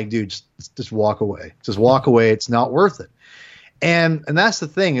being like, dude, just walk away. Just walk away. It's not worth it. And that's the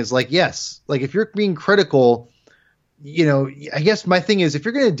thing is yes, if you're being critical, I guess my thing is if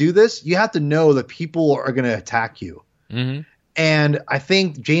you're going to do this, you have to know that people are going to attack you. Mm-hmm. And I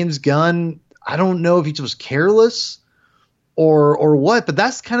think James Gunn, I don't know if he was careless or what, but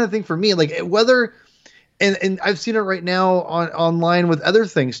that's the kind of thing for me. Whether and I've seen it right now online with other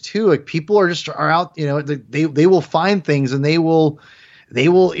things too. People are out, they will find things and they will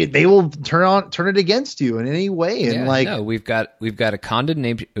turn it against you in any way. And no, we've got a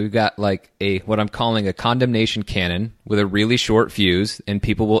condemnation. We've got what I'm calling a condemnation cannon with a really short fuse, and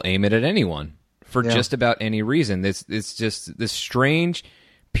people will aim it at anyone. For just about any reason. It's just this strange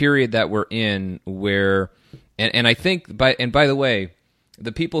period that we're in where, and I think, by the way,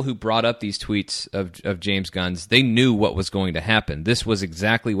 the people who brought up these tweets of James Gunn's, they knew what was going to happen. This was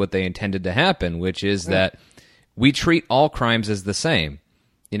exactly what they intended to happen, which is that we treat all crimes as the same.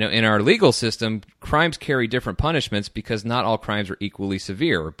 In our legal system, crimes carry different punishments because not all crimes are equally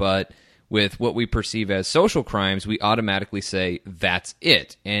severe, but with what we perceive as social crimes, we automatically say, that's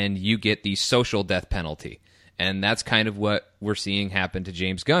it, and you get the social death penalty. And that's kind of what we're seeing happen to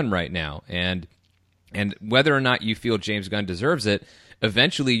James Gunn right now. And whether or not you feel James Gunn deserves it,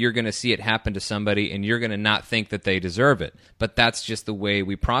 eventually you're going to see it happen to somebody, and you're going to not think that they deserve it. But that's just the way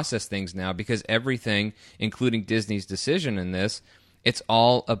we process things now, because everything, including Disney's decision in this, it's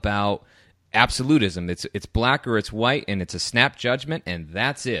all about absolutism. It's black or it's white, and it's a snap judgment, and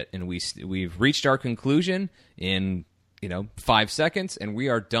that's it. And we've reached our conclusion in 5 seconds, and we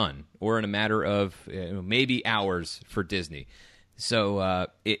are done, or in a matter of maybe hours for Disney. So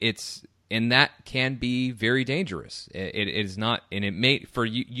and that can be very dangerous. It is not, and it may for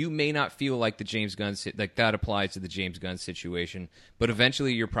you. You may not feel like the James Gunn that applies to the James Gunn situation, but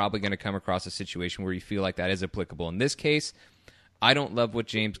eventually you're probably going to come across a situation where you feel like that is applicable. In this case, I don't love what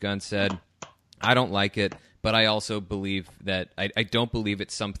James Gunn said. I don't like it, but I also believe that I don't believe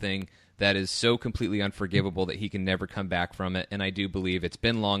it's something that is so completely unforgivable that he can never come back from it. And I do believe it's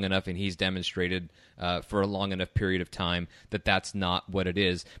been long enough, and he's demonstrated for a long enough period of time that that's not what it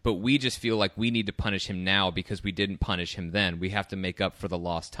is. But we just feel like we need to punish him now because we didn't punish him then. We have to make up for the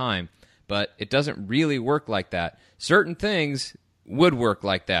lost time. But it doesn't really work like that. Certain things would work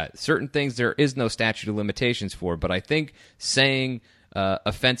like that. Certain things there is no statute of limitations for. But I think saying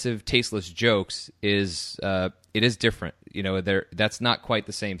offensive, tasteless jokes is different. That's not quite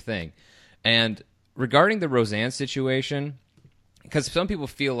the same thing. And regarding the Roseanne situation, because some people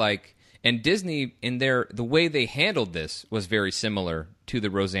feel like, and Disney the way they handled this was very similar to the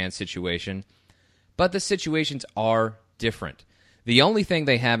Roseanne situation, but the situations are different. The only thing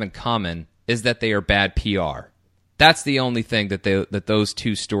they have in common is that they are bad PR. That's the only thing that those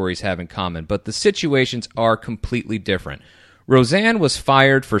two stories have in common. But the situations are completely different. Roseanne was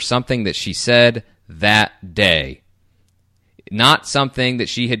fired for something that she said that day, not something that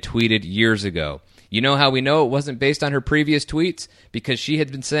she had tweeted years ago. You know how we know it wasn't based on her previous tweets? Because she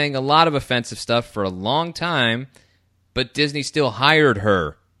had been saying a lot of offensive stuff for a long time, but Disney still hired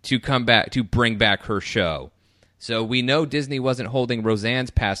her to come back to bring back her show. So we know Disney wasn't holding Roseanne's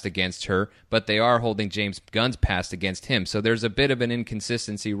past against her, but they are holding James Gunn's past against him. So there's a bit of an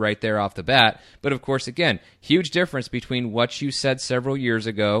inconsistency right there off the bat. But of course, again, huge difference between what you said several years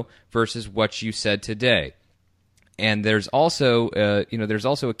ago versus what you said today. And there's also,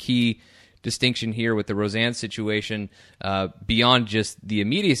 a key distinction here with the Roseanne situation beyond just the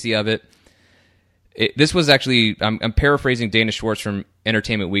immediacy of it. This was actually, I'm paraphrasing Dana Schwartz from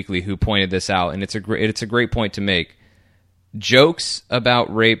Entertainment Weekly, who pointed this out, and it's a great point to make. Jokes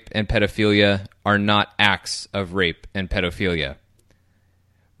about rape and pedophilia are not acts of rape and pedophilia.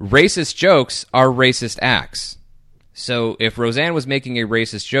 Racist jokes are racist acts. So if Roseanne was making a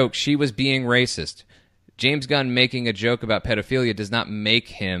racist joke, she was being racist. James Gunn making a joke about pedophilia does not make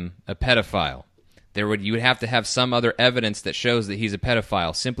him a pedophile. You would have to have some other evidence that shows that he's a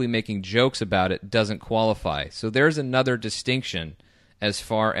pedophile. Simply making jokes about it doesn't qualify. So there's another distinction as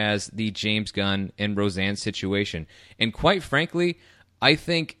far as the James Gunn and Roseanne situation. And quite frankly, I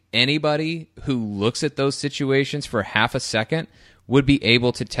think anybody who looks at those situations for half a second would be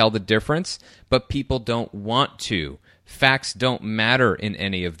able to tell the difference, but people don't want to. Facts don't matter in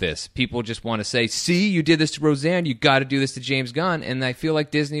any of this. People just want to say, see, you did this to Roseanne, you got to do this to James Gunn. And I feel like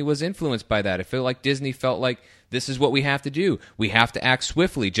Disney was influenced by that. I feel like Disney felt like this is what we have to do. We have to act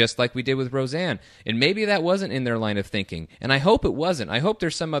swiftly, just like we did with Roseanne. And maybe that wasn't in their line of thinking. And I hope it wasn't. I hope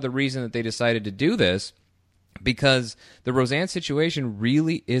there's some other reason that they decided to do this, because the Roseanne situation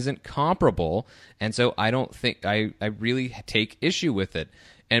really isn't comparable. And so I don't think I really take issue with it.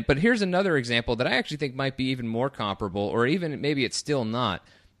 But here's another example that I actually think might be even more comparable, or even maybe it's still not.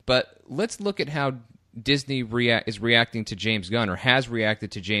 But let's look at how Disney is reacting to James Gunn, or has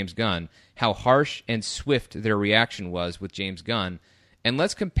reacted to James Gunn, how harsh and swift their reaction was with James Gunn. And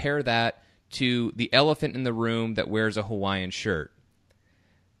let's compare that to the elephant in the room that wears a Hawaiian shirt.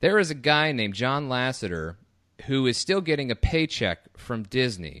 There is a guy named John Lasseter who is still getting a paycheck from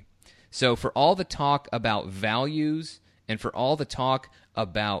Disney. So for all the talk about values and for all the talk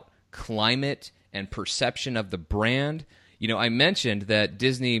about climate and perception of the brand, I mentioned that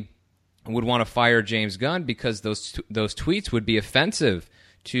Disney would want to fire James Gunn because those tweets would be offensive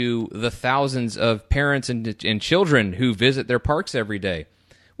to the thousands of parents and children who visit their parks every day.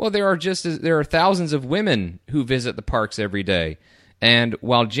 Well, there are thousands of women who visit the parks every day. And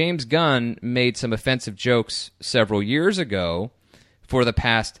while James Gunn made some offensive jokes several years ago, for the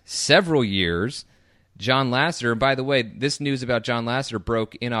past several years, John Lasseter, and by the way, this news about John Lasseter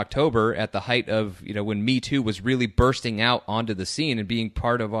broke in October at the height of, when Me Too was really bursting out onto the scene and being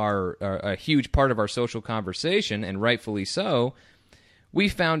part of a huge part of our social conversation, and rightfully so. We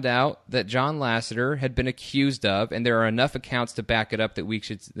found out that John Lasseter had been accused of, and there are enough accounts to back it up that we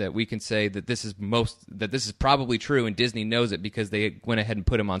can say that this is probably true, and Disney knows it because they went ahead and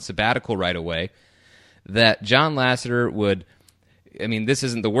put him on sabbatical right away. That John Lasseter would, this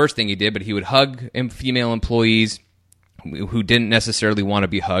isn't the worst thing he did, but he would hug female employees who didn't necessarily want to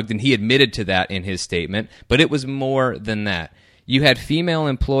be hugged, and he admitted to that in his statement. But it was more than that. You had female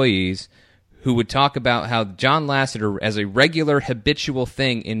employees who would talk about how John Lasseter, as a regular habitual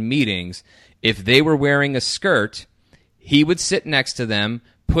thing in meetings, if they were wearing a skirt, he would sit next to them,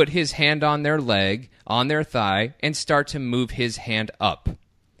 put his hand on their leg, on their thigh, and start to move his hand up.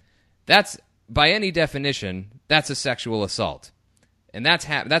 That's, by any definition, that's a sexual assault. And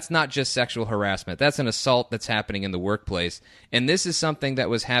that's not just sexual harassment. That's an assault that's happening in the workplace. And this is something that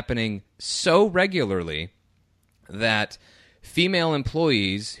was happening so regularly that female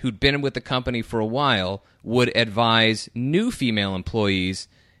employees who'd been with the company for a while would advise new female employees,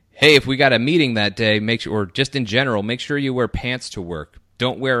 hey, if we got a meeting that day, or just in general, make sure you wear pants to work.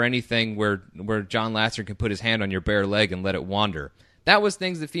 Don't wear anything where John Lasseter can put his hand on your bare leg and let it wander. That was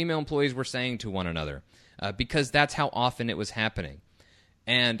things that female employees were saying to one another, because that's how often it was happening.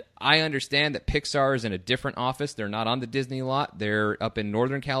 And I understand that Pixar is in a different office. They're not on the Disney lot. They're up in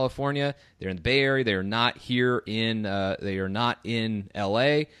Northern California. They're in the Bay Area. They are not here in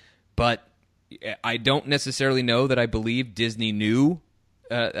L.A. But I don't necessarily know that I believe Disney knew.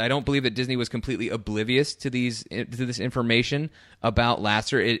 I don't believe that Disney was completely oblivious to this information about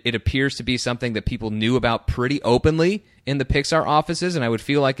Lasseter. It appears to be something that people knew about pretty openly in the Pixar offices, and I would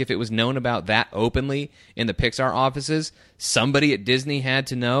feel like if it was known about that openly in the Pixar offices, somebody at Disney had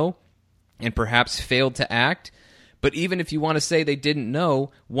to know and perhaps failed to act. But even if you want to say they didn't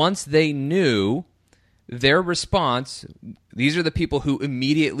know, once they knew, their response, these are the people who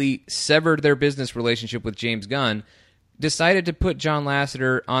immediately severed their business relationship with James Gunn, decided to put John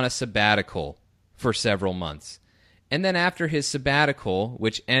Lasseter on a sabbatical for several months. And then after his sabbatical,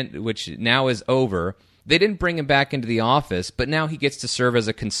 which now is over, they didn't bring him back into the office, but now he gets to serve as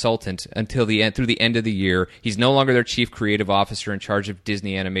a consultant through the end of the year. He's no longer their chief creative officer in charge of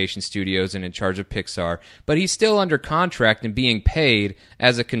Disney Animation Studios and in charge of Pixar, but he's still under contract and being paid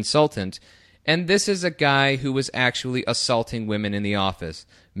as a consultant. And this is a guy who was actually assaulting women in the office.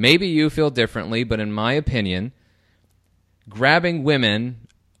 Maybe you feel differently, but in my opinion, grabbing women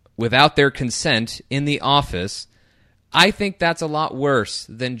without their consent in the office, I think that's a lot worse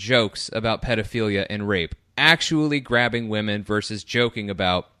than jokes about pedophilia and rape. Actually grabbing women versus joking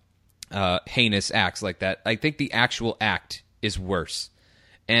about heinous acts like that. I think the actual act is worse.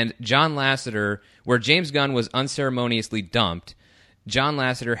 And John Lasseter, where James Gunn was unceremoniously dumped, John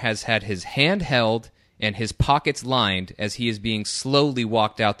Lasseter has had his hand held and his pockets lined as he is being slowly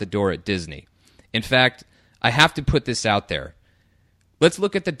walked out the door at Disney. In fact, I have to put this out there. Let's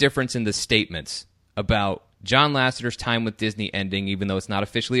look at the difference in the statements about John Lasseter's time with Disney ending, even though it's not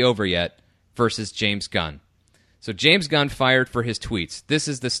officially over yet, versus James Gunn. So James Gunn fired for his tweets. This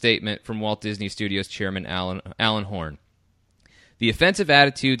is the statement from Walt Disney Studios chairman Alan Horn. The offensive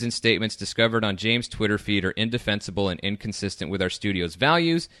attitudes and statements discovered on James' Twitter feed are indefensible and inconsistent with our studio's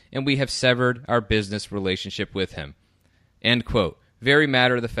values, and we have severed our business relationship with him. End quote. Very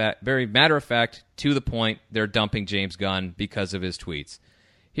matter of fact, to the point, they're dumping James Gunn because of his tweets.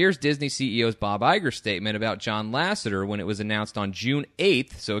 Here's Disney CEO's Bob Iger's statement about John Lasseter when it was announced on June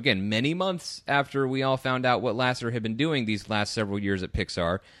 8th, so again, many months after we all found out what Lasseter had been doing these last several years at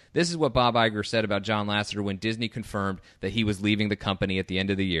Pixar. This is what Bob Iger said about John Lasseter when Disney confirmed that he was leaving the company at the end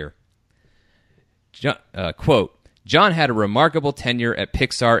of the year. Quote, John had a remarkable tenure at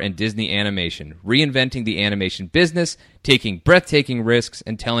Pixar and Disney Animation, reinventing the animation business, taking breathtaking risks,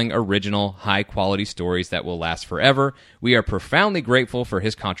 and telling original, high-quality stories that will last forever. We are profoundly grateful for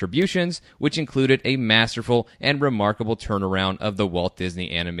his contributions, which included a masterful and remarkable turnaround of the Walt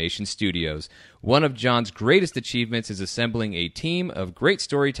Disney Animation Studios. One of John's greatest achievements is assembling a team of great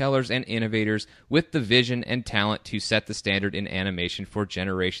storytellers and innovators with the vision and talent to set the standard in animation for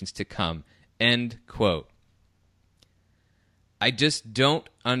generations to come. End quote. I just don't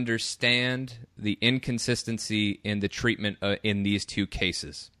understand the inconsistency in the treatment in these two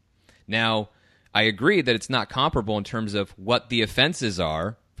cases. Now, I agree that it's not comparable in terms of what the offenses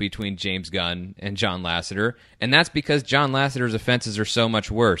are between James Gunn and John Lasseter, and that's because John Lasseter's offenses are so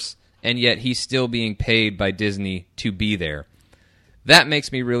much worse, and yet he's still being paid by Disney to be there. That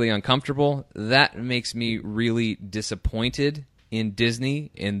makes me really uncomfortable. That makes me really disappointed in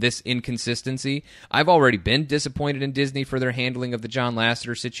Disney, in this inconsistency. I've already been disappointed in Disney for their handling of the John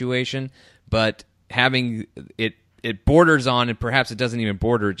Lasseter situation, but having it borders on, and perhaps it doesn't even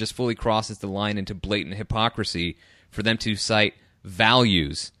border, it just fully crosses the line into blatant hypocrisy for them to cite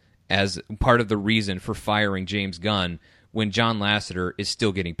values as part of the reason for firing James Gunn when John Lasseter is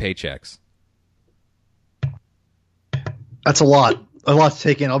still getting paychecks. That's a lot to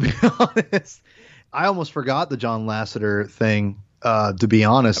take in, I'll be honest. I almost forgot the John Lasseter thing, to be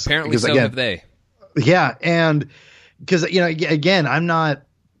honest. Apparently so have they. Yeah, and because, again, I'm not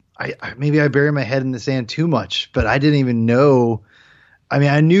 – maybe I bury my head in the sand too much, but I didn't even know – I mean,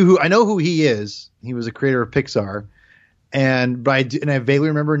 I know who he is. He was a creator of Pixar, and I vaguely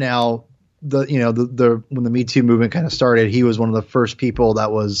remember now when the Me Too movement kind of started, he was one of the first people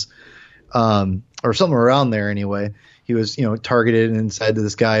that was or something around there anyway. He was, targeted and said that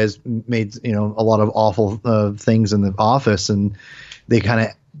this guy has made, a lot of awful things in the office, and they kind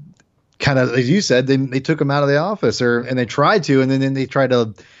of, as you said, they took him out of the office, and they tried to, and then they tried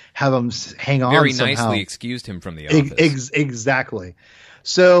to have him hang on very somehow. Nicely excused him from the office. Exactly.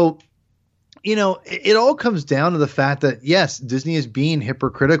 So, it all comes down to the fact that, yes, Disney is being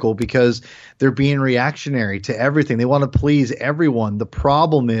hypocritical because they're being reactionary to everything. They want to please everyone. The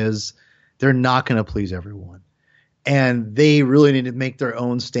problem is they're not going to please everyone. And they really need to make their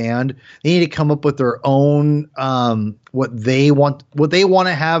own stand. They need to come up with their own what they want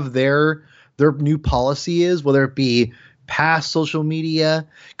to have their new policy is, whether it be past social media.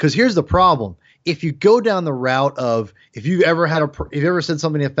 Because here's the problem: if you go down the route of if you've ever said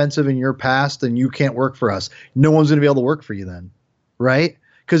something offensive in your past, then you can't work for us. No one's going to be able to work for you then, right?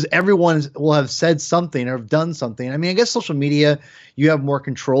 Because everyone will have said something or have done something. I mean, I guess social media, you have more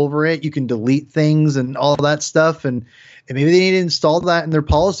control over it. You can delete things and all that stuff. And maybe they need to install that in their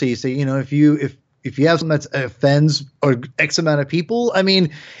policy. So, if you have something that offends or X amount of people, I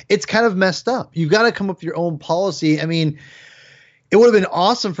mean, it's kind of messed up. You've got to come up with your own policy. I mean, it would have been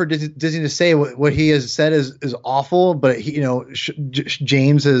awesome for Disney to say what he has said is awful, but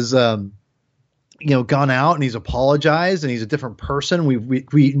James has gone out and he's apologized and he's a different person.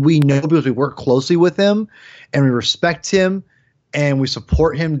 We know because we work closely with him and we respect him and we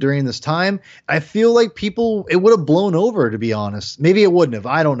support him during this time. I feel like it would have blown over, to be honest. Maybe it wouldn't have.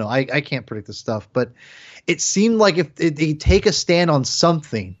 I don't know. I can't predict this stuff, but it seemed like if they take a stand on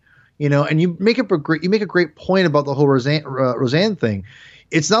something, and you make a great point about the whole Roseanne thing.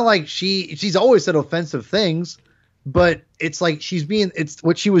 It's not like she's always said offensive things, but it's like it's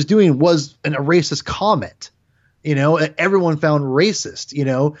what she was doing was a racist comment, everyone found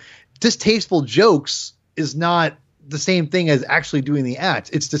racist, distasteful jokes is not the same thing as actually doing the act.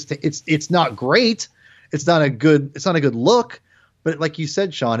 It's just, it's not great. It's not a good look, But like you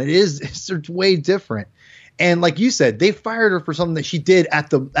said, Sean, it's way different. And like you said, they fired her for something that she did at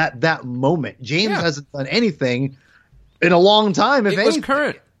that moment. James hasn't done anything in a long time. If it was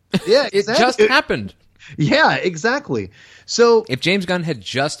current. Yeah, exactly. It just happened. Yeah, exactly. So if James Gunn had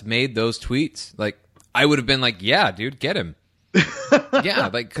just made those tweets, like, I would have been like, yeah, dude, get him. Yeah,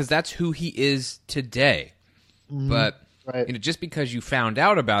 like, because that's who he is today. But just because you found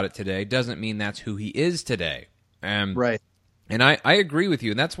out about it today doesn't mean that's who he is today. Right. And I agree with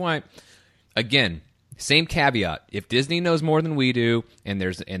you, and that's why, again, same caveat. If Disney knows more than we do, and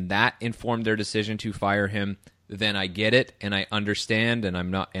that informed their decision to fire him, then I get it and I understand, and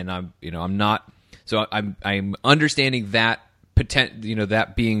I'm understanding that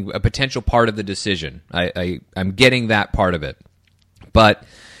that being a potential part of the decision. I'm getting that part of it. But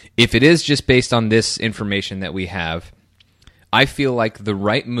if it is just based on this information that we have, I feel like the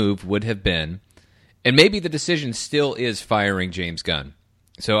right move would have been, and maybe the decision still is firing James Gunn.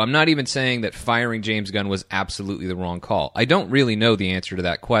 So I'm not even saying that firing James Gunn was absolutely the wrong call. I don't really know the answer to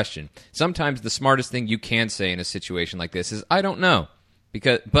that question. Sometimes the smartest thing you can say in a situation like this is, I don't know.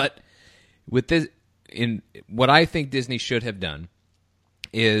 But with this, in what I think Disney should have done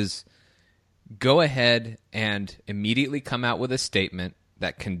is go ahead and immediately come out with a statement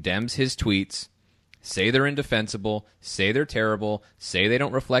that condemns his tweets, say they're indefensible, say they're terrible, say they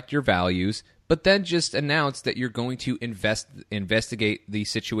don't reflect your values, but then just announce that you're going to investigate the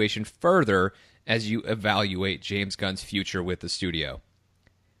situation further as you evaluate James Gunn's future with the studio.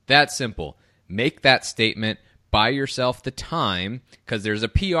 That simple. Make that statement. Buy yourself the time, because there's a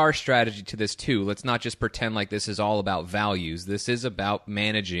PR strategy to this too. Let's not just pretend like this is all about values. This is about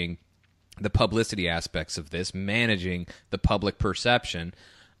managing the publicity aspects of this, managing the public perception.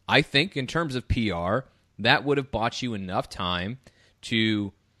 I think in terms of PR, that would have bought you enough time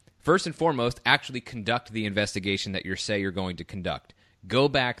to, first and foremost, actually conduct the investigation that you're going to conduct. Go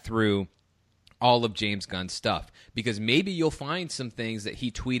back through all of James Gunn's stuff, because maybe you'll find some things that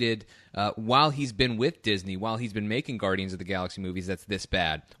he tweeted while he's been with Disney, while he's been making Guardians of the Galaxy movies that's this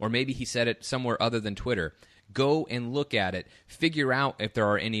bad. Or maybe he said it somewhere other than Twitter. Go and look at it. Figure out if there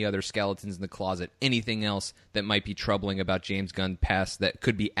are any other skeletons in the closet, anything else that might be troubling about James Gunn's past that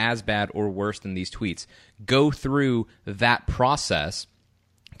could be as bad or worse than these tweets. Go through that process.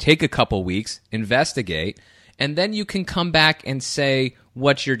 Take a couple weeks, investigate, and then you can come back and say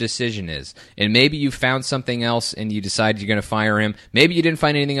what your decision is. And maybe you found something else and you decided you're going to fire him. Maybe you didn't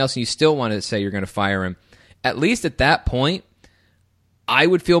find anything else and you still want to say you're going to fire him. At least at that point, I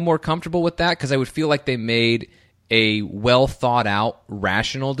would feel more comfortable with that, because I would feel like they made a well-thought-out,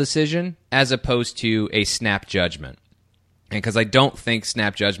 rational decision as opposed to a snap judgment. And because I don't think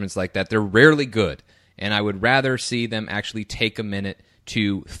snap judgments like that, they're rarely good. And I would rather see them actually take a minute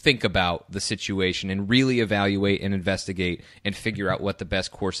to think about the situation and really evaluate and investigate and figure out what the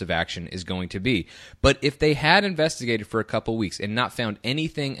best course of action is going to be. But if they had investigated for a couple weeks and not found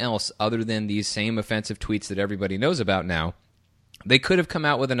anything else other than these same offensive tweets that everybody knows about now, they could have come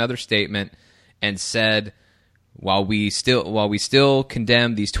out with another statement and said, while we still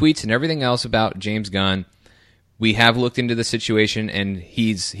condemn these tweets and everything else about James Gunn, we have looked into the situation, and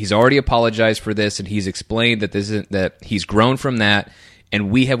he's already apologized for this, and he's explained that he's grown from that, and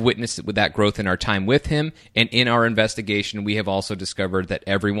we have witnessed with that growth in our time with him, and in our investigation, we have also discovered that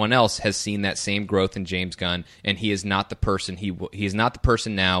everyone else has seen that same growth in James Gunn, and he is not the person he is not the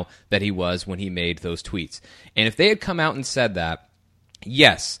person now that he was when he made those tweets. And if they had come out and said that,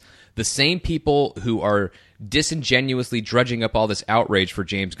 yes, the same people who are disingenuously drudging up all this outrage for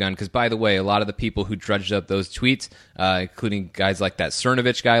James Gunn, because, by the way, a lot of the people who drudged up those tweets, including guys like that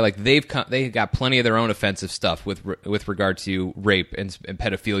Cernovich guy, like they've got plenty of their own offensive stuff with regard to rape and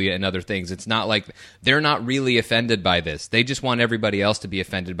pedophilia and other things. It's not like they're not really offended by this. They just want everybody else to be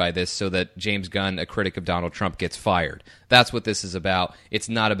offended by this so that James Gunn, a critic of Donald Trump, gets fired. That's what this is about. It's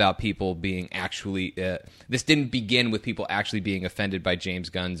not about people being actually... this didn't begin with people actually being offended by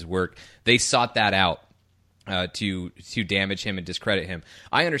James Gunn's work. They sought that out to damage him and discredit him.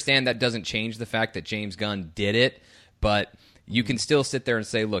 I understand that doesn't change the fact that James Gunn did it, but you can still sit there and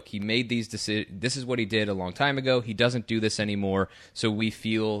say, look, he made these decisions. This is what he did a long time ago. He doesn't do this anymore, so we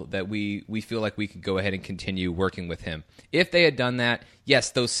feel that we feel like we could go ahead and continue working with him. If they had done that,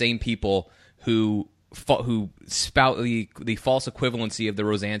 yes, those same people who spout the false equivalency of the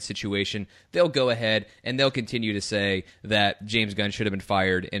Roseanne situation, they'll go ahead and they'll continue to say that James Gunn should have been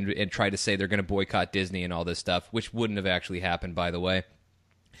fired and try to say they're going to boycott Disney and all this stuff, which wouldn't have actually happened, by the way.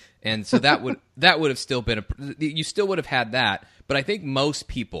 And so that would have still been you still would have had that, but I think most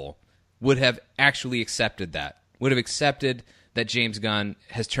people would have actually accepted that. Would have accepted that James Gunn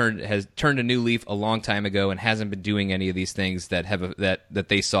has turned a new leaf a long time ago and hasn't been doing any of these things that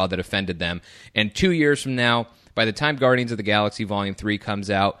they saw that offended them. And 2 years from now, by the time Guardians of the Galaxy Volume 3 comes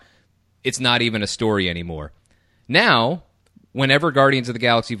out, it's not even a story anymore. Now, whenever Guardians of the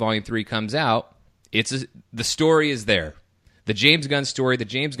Galaxy Volume 3 comes out, the story is there. The James Gunn story, the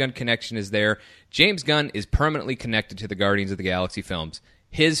James Gunn connection is there. James Gunn is permanently connected to the Guardians of the Galaxy films.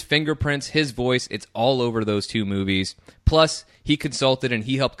 His fingerprints, his voice, it's all over those two movies. Plus, he consulted and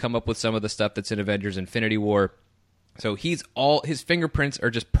he helped come up with some of the stuff that's in Avengers Infinity War. So his fingerprints are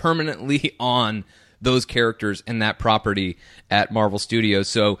just permanently on those characters and that property at Marvel Studios.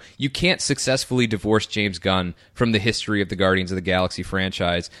 So you can't successfully divorce James Gunn from the history of the Guardians of the Galaxy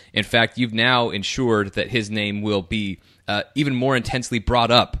franchise. In fact, you've now ensured that his name will be even more intensely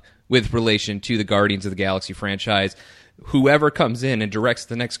brought up with relation to the Guardians of the Galaxy franchise. Whoever comes in and directs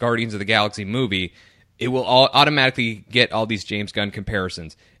the next Guardians of the Galaxy movie, it will automatically get all these James Gunn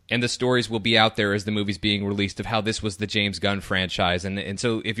comparisons. And the stories will be out there as the movie's being released of how this was the James Gunn franchise. And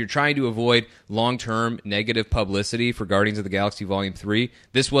so if you're trying to avoid long-term negative publicity for Guardians of the Galaxy Volume 3,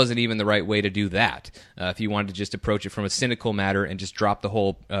 this wasn't even the right way to do that. If you wanted to just approach it from a cynical matter and just drop the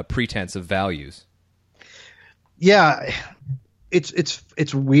whole pretense of values. Yeah,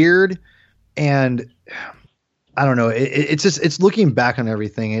 it's weird, and I don't know. It's looking back on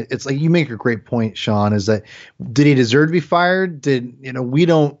everything. It's like you make a great point, Sean. Is that did he deserve to be fired? We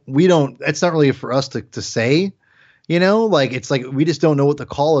don't. It's not really for us to say. Like it's like we just don't know what the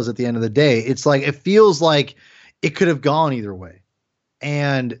call is at the end of the day. It's like it feels like it could have gone either way,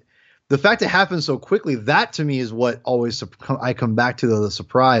 and the fact it happened so quickly, that to me is what always I come back to the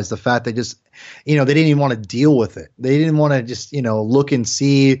surprise. The fact they just, they didn't even want to deal with it. They didn't want to just, look and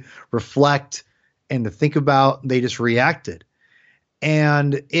see, reflect, and to think about. They just reacted.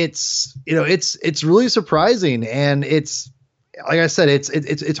 And it's really surprising. And it's, like I said,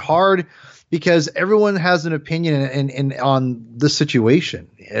 it's hard because everyone has an opinion on the situation.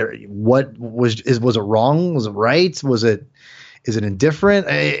 What was it wrong? Was it right? Is it indifferent?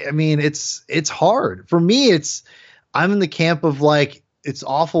 I mean, it's hard for me. I'm in the camp of like, it's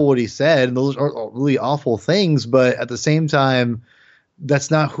awful what he said, and those are really awful things, but at the same time, that's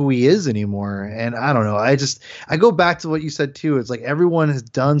not who he is anymore. And I don't know. I go back to what you said too. It's like everyone has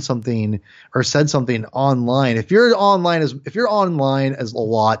done something or said something online. If you're online as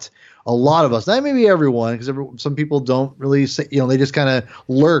a lot of us, not maybe everyone, because some people don't really say, they just kind of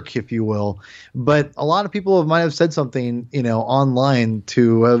lurk, if you will. But a lot of people might have said something, online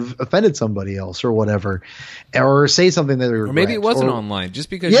to have offended somebody else or whatever, or say something that they regret. Or maybe it wasn't online.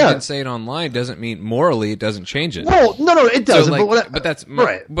 Just because you didn't say it online doesn't mean morally it doesn't change it. Well, no, it doesn't. So but that's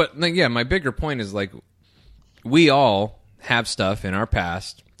right. But my bigger point is like we all have stuff in our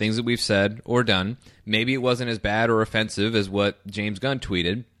past, things that we've said or done. Maybe it wasn't as bad or offensive as what James Gunn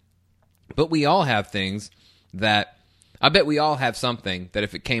tweeted. But we all have things that I bet we all have something that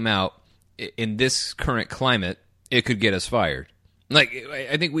if it came out in this current climate, it could get us fired. Like,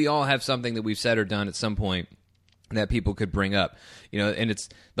 I think we all have something that we've said or done at some point that people could bring up. And it's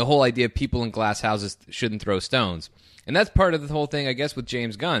the whole idea of people in glass houses shouldn't throw stones. And that's part of the whole thing, I guess, with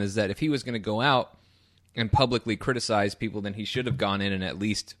James Gunn, is that if he was going to go out and publicly criticize people, then he should have gone in and at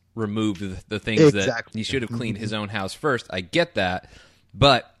least removed the things that he should have cleaned his own house first. I get that.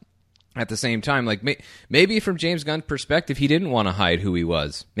 But at the same time, like maybe from James Gunn's perspective, he didn't want to hide who he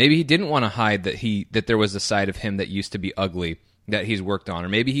was. Maybe he didn't want to hide that there was a side of him that used to be ugly that he's worked on. Or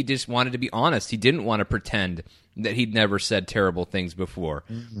maybe he just wanted to be honest. He didn't want to pretend that he'd never said terrible things before.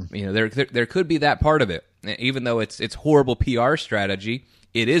 Mm-hmm. There could be that part of it. Even though it's horrible PR strategy,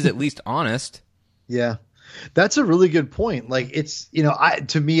 it is at least honest. Yeah. That's a really good point. Like it's,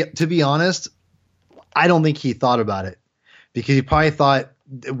 to be honest, I don't think he thought about it, because he probably thought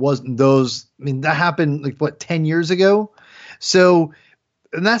it wasn't those. I mean, that happened 10 years ago. So,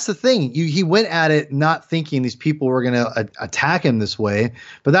 and that's the thing. He went at it not thinking these people were going to attack him this way.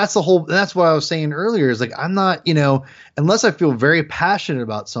 But that's that's what I was saying earlier, is like, I'm not, unless I feel very passionate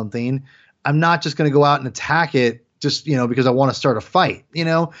about something, I'm not just going to go out and attack it just, because I want to start a fight.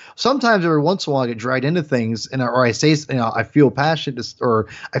 Sometimes every once in a while I get dragged into things or I say, I feel passionate or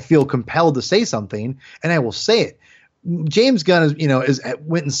I feel compelled to say something, and I will say it. James Gunn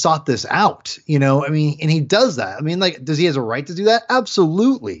went and sought this out, and he does that. I mean, does he have a right to do that?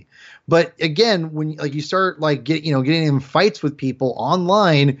 Absolutely. But again, when you start getting in fights with people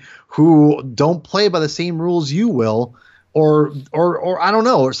online who don't play by the same rules you will, or I don't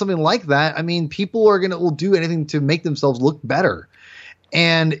know, or something like that. I mean, people will do anything to make themselves look better.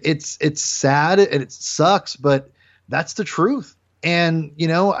 And it's sad and it sucks, but that's the truth. And,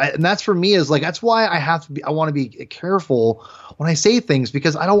 and that's for me is like, that's why I want to be careful when I say things,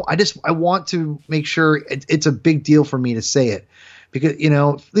 because I want to make sure it's a big deal for me to say it, because,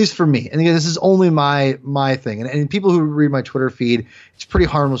 at least for me, and again, this is only my thing. And people who read my Twitter feed, it's pretty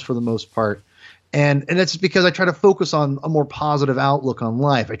harmless for the most part. And that's because I try to focus on a more positive outlook on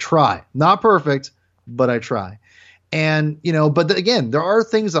life. I try, not perfect, but I try. And, but again, there are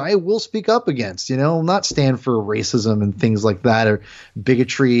things that I will speak up against, not stand for racism and things like that, or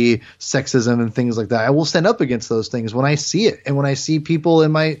bigotry, sexism and things like that. I will stand up against those things when I see it. And when I see people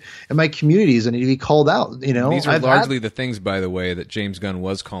in my communities that need to be called out, These are largely the things, by the way, that James Gunn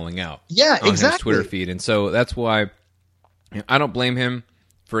was calling out on his Twitter feed. And so that's why I don't blame him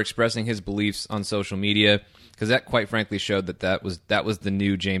for expressing his beliefs on social media, because that quite frankly showed that was the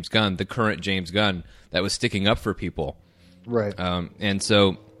new James Gunn, the current James Gunn, that was sticking up for people. Right. And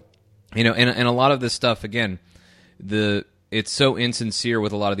so, and a lot of this stuff, again, it's so insincere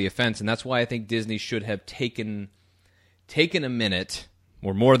with a lot of the offense, and that's why I think Disney should have taken a minute,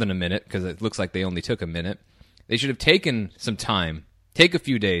 or more than a minute, because it looks like they only took a minute. They should have taken some time, take a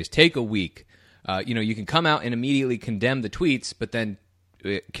few days, take a week. You can come out and immediately condemn the tweets, but then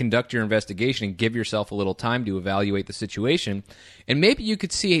conduct your investigation and give yourself a little time to evaluate the situation, and maybe you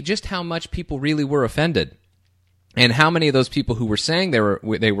could see just how much people really were offended, and how many of those people who were saying they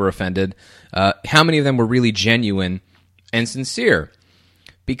were offended, how many of them were really genuine and sincere.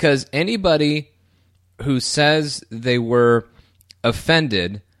 Because anybody who says they were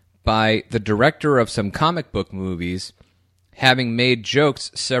offended by the director of some comic book movies having made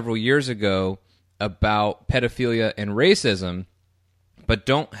jokes several years ago about pedophilia and racism, but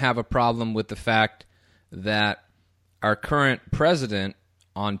don't have a problem with the fact that our current president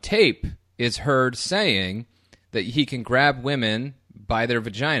on tape is heard saying that he can grab women by their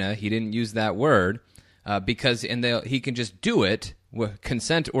vagina. He didn't use that word because he can just do it,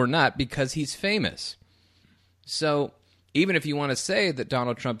 consent or not, because he's famous. So even if you want to say that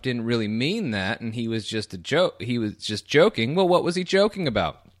Donald Trump didn't really mean that and he was just a joke, he was just joking, well, what was he joking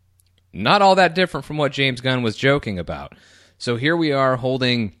about? Not all that different from what James Gunn was joking about. So here we are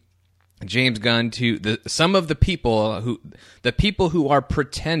holding James Gunn to some of the people who are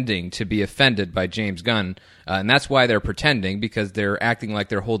pretending to be offended by James Gunn, and that's why they're pretending, because they're acting like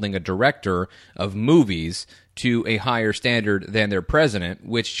they're holding a director of movies to a higher standard than their president,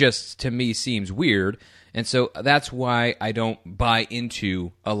 which just to me seems weird. And so that's why I don't buy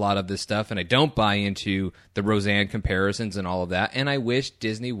into a lot of this stuff, and I don't buy into the Roseanne comparisons and all of that. And I wish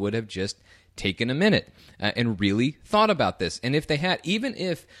Disney would have just taken a minute and really thought about this. And if they had, even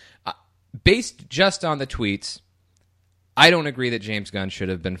if, based just on the tweets, I don't agree that James Gunn should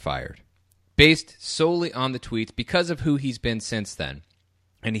have been fired. Based solely on the tweets, because of who he's been since then.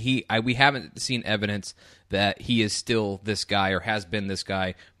 And we haven't seen evidence that he is still this guy or has been this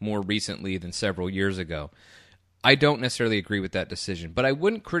guy more recently than several years ago. I don't necessarily agree with that decision, but I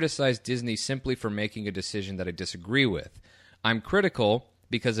wouldn't criticize Disney simply for making a decision that I disagree with. I'm critical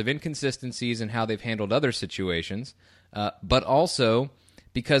because of inconsistencies in how they've handled other situations, but also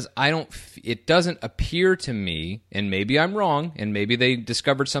because it doesn't appear to me, and maybe I'm wrong, and maybe they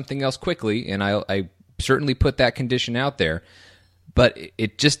discovered something else quickly, and I certainly put that condition out there, but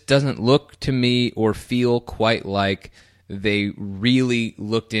it just doesn't look to me or feel quite like they really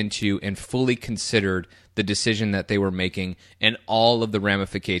looked into and fully considered the decision that they were making and all of the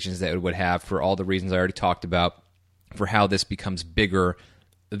ramifications that it would have, for all the reasons I already talked about, for how this becomes bigger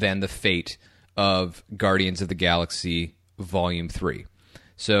than the fate of Guardians of the Galaxy Volume 3.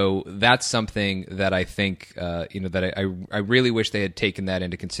 So that's something that I think, that I really wish they had taken that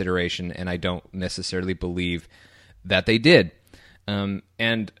into consideration, and I don't necessarily believe that they did.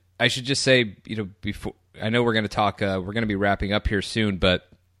 And I should just say, before, I know we're going to talk, we're going to be wrapping up here soon, but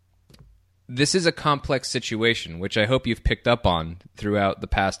this is a complex situation, which I hope you've picked up on throughout the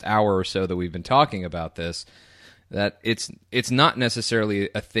past hour or so that we've been talking about this, that it's not necessarily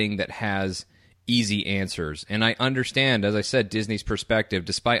a thing that has easy answers. And I understand, as I said, Disney's perspective.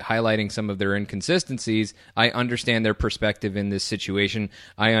 Despite highlighting some of their inconsistencies, I understand their perspective in this situation.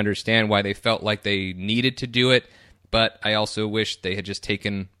 I understand why they felt like they needed to do it, but I also wish they had just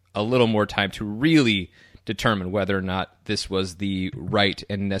taken a little more time to really determine whether or not this was the right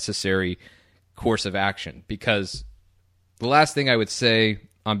and necessary course of action. Because the last thing I would say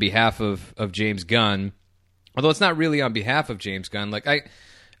on behalf of James Gunn, although it's not really on behalf of James Gunn, like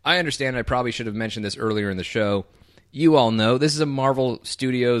I understand, I probably should have mentioned this earlier in the show. You all know this is a Marvel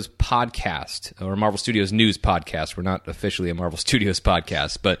Studios podcast, or Marvel Studios news podcast. We're not officially a Marvel Studios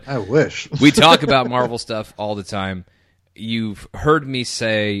podcast, but I wish. We talk about Marvel stuff all the time. You've heard me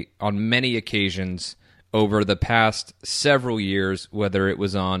say on many occasions over the past several years, whether it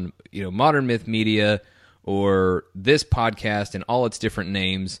was on Modern Myth Media or this podcast and all its different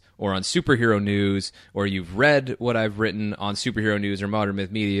names, or on Superhero News, or you've read what I've written on Superhero News or Modern Myth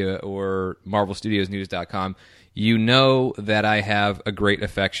Media or MarvelStudiosNews.com, you know that I have a great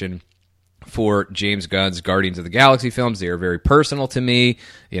affection for James Gunn's Guardians of the Galaxy films. They are very personal to me.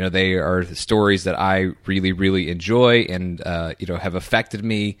 They are stories that I really, really enjoy and have affected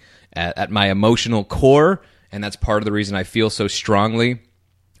me at my emotional core, and that's part of the reason I feel so strongly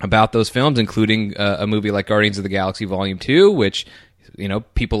about those films, including a movie like Guardians of the Galaxy Volume 2, which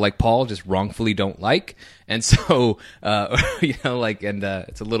people like Paul just wrongfully don't like. And so,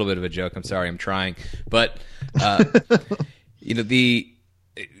 it's a little bit of a joke. I'm sorry, I'm trying. But,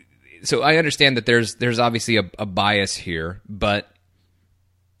 so I understand that there's obviously a bias here, but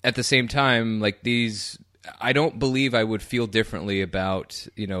at the same time, I don't believe I would feel differently about,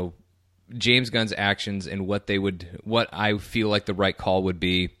 James Gunn's actions and what I feel like the right call would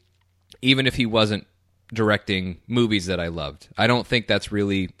be, even if he wasn't directing movies that I loved. I don't think that's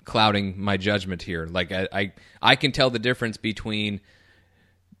really clouding my judgment here. I can tell the difference between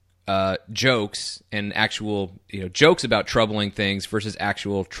jokes and actual jokes about troubling things versus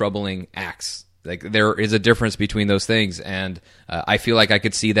actual troubling acts. There is a difference between those things, and I feel like I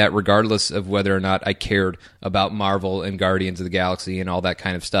could see that regardless of whether or not I cared about Marvel and Guardians of the Galaxy and all that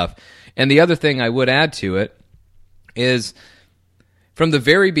kind of stuff. And the other thing I would add to it is, from the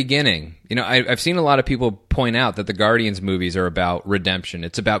very beginning, I've seen a lot of people point out that the Guardians movies are about redemption.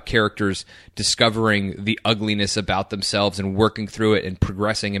 It's about characters discovering the ugliness about themselves and working through it and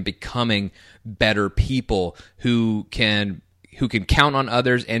progressing and becoming better people who can count on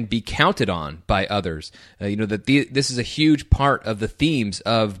others and be counted on by others. This is a huge part of the themes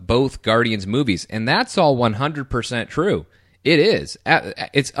of both Guardians movies, and that's all 100% true. It is.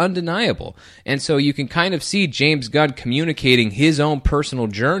 It's undeniable. And so you can kind of see James Gunn communicating his own personal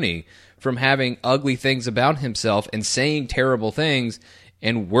journey from having ugly things about himself and saying terrible things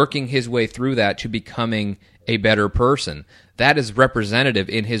and working his way through that to becoming a better person. That is representative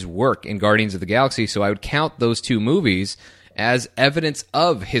in his work in Guardians of the Galaxy, so I would count those two movies as evidence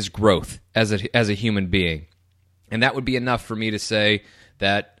of his growth as a human being. And that would be enough for me to say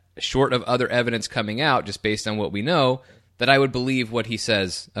that, short of other evidence coming out, just based on what we know, that I would believe what he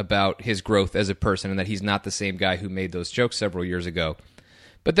says about his growth as a person and that he's not the same guy who made those jokes several years ago.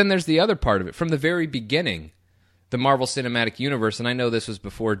 But then there's the other part of it. From the very beginning, the Marvel Cinematic Universe, and I know this was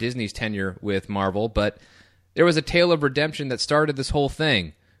before Disney's tenure with Marvel, but there was a tale of redemption that started this whole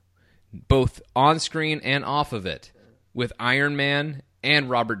thing, both on screen and off of it, with Iron Man and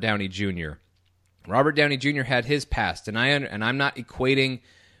Robert Downey Jr. Robert Downey Jr. had his past, and I'm not equating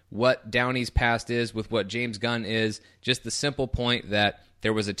what Downey's past is with what James Gunn is, just the simple point that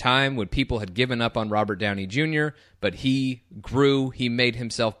there was a time when people had given up on Robert Downey Jr., but he grew, he made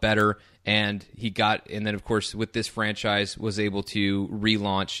himself better, and then of course with this franchise was able to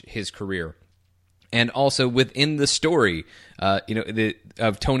relaunch his career. And also within the story,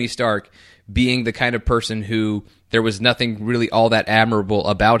 of Tony Stark being the kind of person who there was nothing really all that admirable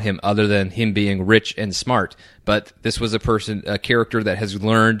about him other than him being rich and smart. But this was a character that has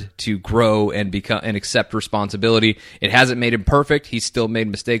learned to grow and become and accept responsibility. It hasn't made him perfect. He's still made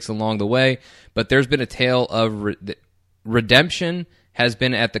mistakes along the way. But there's been a tale of redemption has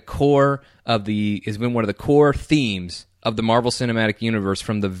been at the core of has been one of the core themes of the Marvel Cinematic Universe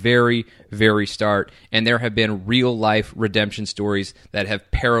from the very, very start, and there have been real-life redemption stories that have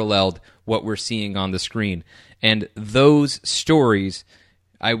paralleled what we're seeing on the screen. And those stories,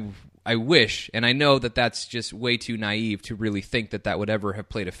 I wish, and I know that that's just way too naive to really think that that would ever have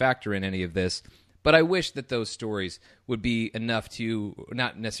played a factor in any of this, but I wish that those stories would be enough to,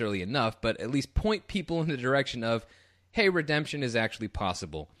 not necessarily enough, but at least point people in the direction of, hey, redemption is actually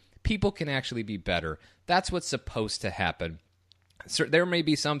possible. People can actually be better. That's what's supposed to happen. So there may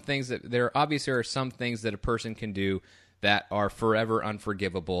be some things there obviously are some things that a person can do that are forever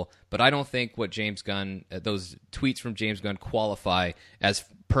unforgivable, but I don't think what James Gunn, those tweets from James Gunn qualify as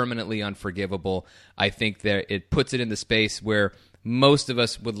permanently unforgivable. I think that it puts it in the space where most of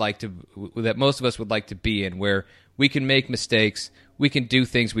us would like to be in, where we can make mistakes, we can do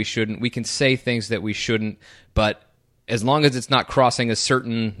things we shouldn't, we can say things that we shouldn't, but as long as it's not crossing a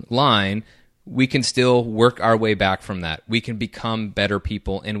certain line, we can still work our way back from that. We can become better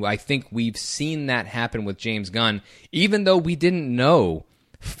people, and I think we've seen that happen with James Gunn. Even though we didn't know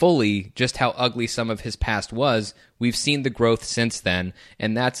fully just how ugly some of his past was, we've seen the growth since then,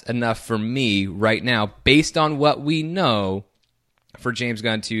 and that's enough for me right now, based on what we know, for James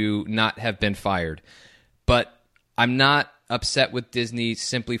Gunn to not have been fired. But I'm not upset with Disney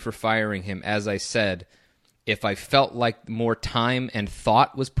simply for firing him, as I said. If I felt like more time and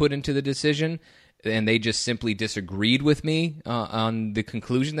thought was put into the decision, and they just simply disagreed with me on the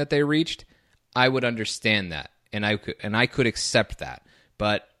conclusion that they reached, I would understand that, and I could accept that.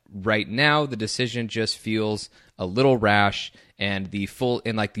 But right now, the decision just feels a little rash, and the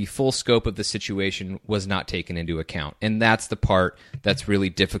full scope of the situation was not taken into account, and that's the part that's really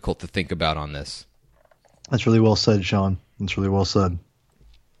difficult to think about on this. That's really well said, Sean. That's really well said.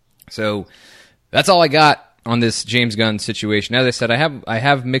 So that's all I got on this James Gunn situation. As I said, I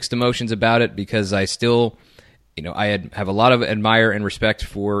have mixed emotions about it because I still, I have a lot of admire and respect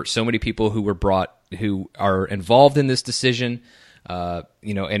for so many people who are involved in this decision.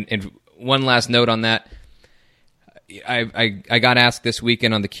 And one last note on that. I got asked this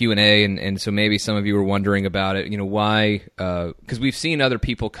weekend on the Q&A, and so maybe some of you were wondering about it, why, because we've seen other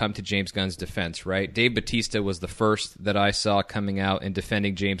people come to James Gunn's defense, right? Dave Bautista was the first that I saw coming out and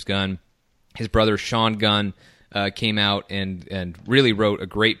defending James Gunn. His brother Sean Gunn came out and really wrote a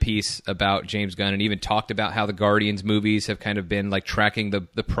great piece about James Gunn, and even talked about how the Guardians movies have kind of been like tracking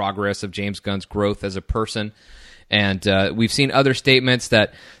the progress of James Gunn's growth as a person. And we've seen other statements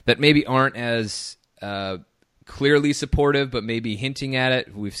that maybe aren't as clearly supportive, but maybe hinting at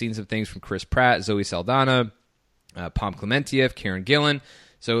it. We've seen some things from Chris Pratt, Zoe Saldana, Pom Klementieff, Karen Gillan.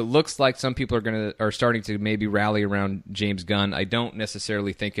 So it looks like some people are starting to maybe rally around James Gunn. I don't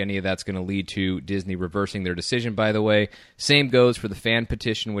necessarily think any of that's going to lead to Disney reversing their decision, by the way. Same goes for the fan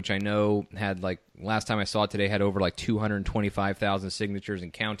petition, which I know had, last time I saw it today, had over 225,000 signatures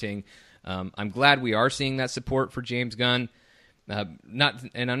and counting. I'm glad we are seeing that support for James Gunn.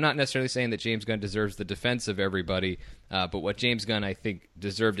 And I'm not necessarily saying that James Gunn deserves the defense of everybody, but what James Gunn, I think,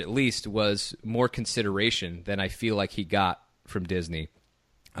 deserved at least was more consideration than I feel like he got from Disney.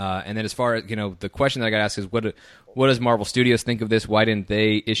 And then as far as, the question that I got asked is, what does Marvel Studios think of this? Why didn't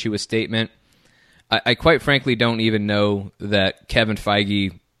they issue a statement? I quite frankly don't even know that Kevin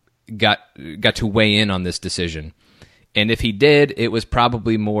Feige got to weigh in on this decision. And if he did, it was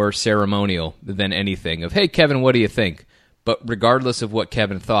probably more ceremonial than anything of, hey, Kevin, what do you think? But regardless of what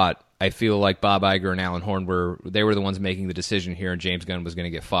Kevin thought, I feel like Bob Iger and Alan Horn were the ones making the decision here, and James Gunn was going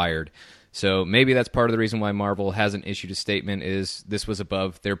to get fired. So maybe that's part of the reason why Marvel hasn't issued a statement, is this was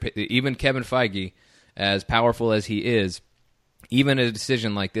above their... Even Kevin Feige, as powerful as he is, even a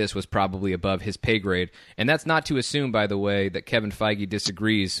decision like this was probably above his pay grade. And that's not to assume, by the way, that Kevin Feige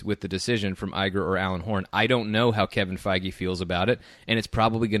disagrees with the decision from Iger or Alan Horn. I don't know how Kevin Feige feels about it, and it's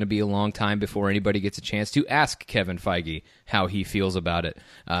probably going to be a long time before anybody gets a chance to ask Kevin Feige how he feels about it.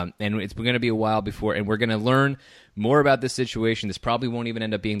 And it's going to be a while before, and we're going to learn more about this situation. This probably won't even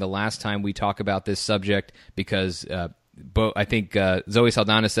end up being the last time we talk about this subject, because I think Zoe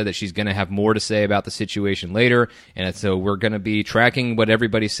Saldana said that she's going to have more to say about the situation later, and so we're going to be tracking what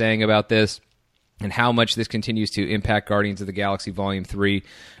everybody's saying about this and how much this continues to impact Guardians of the Galaxy Volume 3.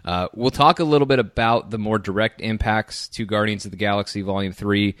 We'll talk a little bit about the more direct impacts to Guardians of the Galaxy Volume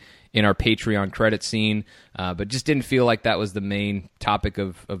 3 in our Patreon credit scene, but just didn't feel like that was the main topic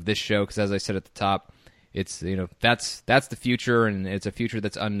of this show, because as I said at the top, it's that's the future, and it's a future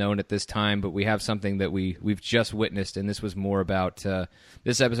that's unknown at this time. But we have something that we've just witnessed, and this was more about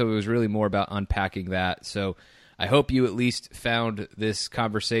this episode was really more about unpacking that. So I hope you at least found this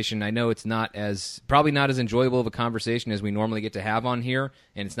conversation. I know it's probably not as enjoyable of a conversation as we normally get to have on here,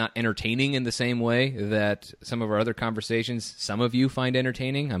 and it's not entertaining in the same way that some of our other conversations some of you find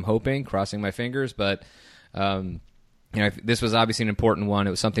entertaining. I'm hoping, crossing my fingers, but. This was obviously an important one. It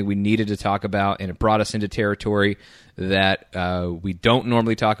was something we needed to talk about, and it brought us into territory that we don't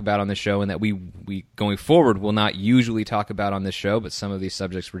normally talk about on the show, and that we going forward will not usually talk about on this show. But some of these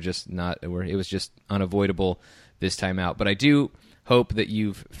subjects were just not. It was just unavoidable this time out. But I do hope that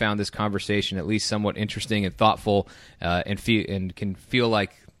you've found this conversation at least somewhat interesting and thoughtful, and can feel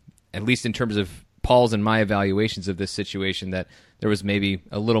like, at least in terms of Paul's and my evaluations of this situation, that there was maybe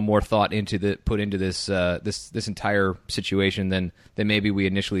a little more thought put into this this entire situation than maybe we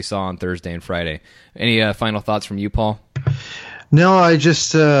initially saw on Thursday and Friday. Any final thoughts from you, Paul? No, I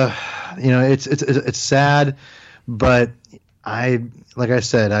just it's sad, but I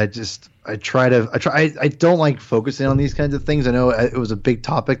don't like focusing on these kinds of things. I know it was a big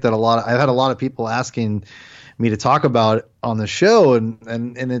topic that I've had a lot of people asking me to talk about on the show, and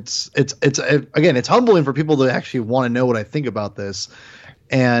it's again, it's humbling for people to actually want to know what I think about this,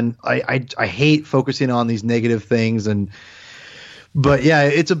 and I hate focusing on these negative things, but yeah,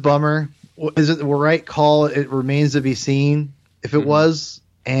 it's a bummer. Is it the right call? It remains to be seen if it was,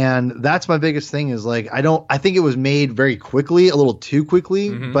 and that's my biggest thing is I think it was made very quickly, a little too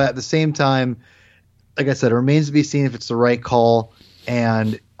quickly, but at the same time, like I said, it remains to be seen if it's the right call.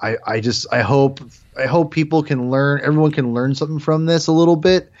 And I hope people can learn, everyone can learn something from this a little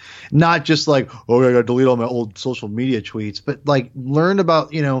bit, not just like, oh, I got to delete all my old social media tweets, but like learn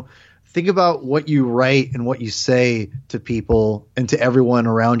about, think about what you write and what you say to people and to everyone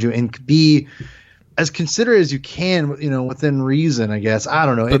around you, and be as considerate as you can, within reason, I guess. I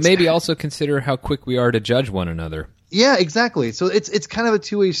don't know. But maybe also consider how quick we are to judge one another. Yeah, exactly. So it's kind of a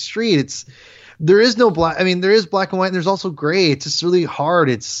two-way street. There is no black. I mean, there is black and white, and there's also gray. It's just really hard.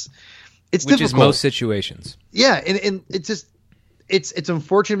 It's difficult. Which is most situations. Yeah, and it's just it's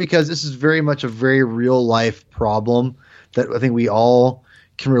unfortunate because this is very much a very real life problem that I think we all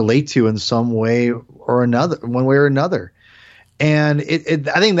can relate to in some way or another, one way or another. And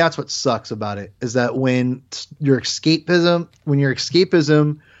I think that's what sucks about it, is that when your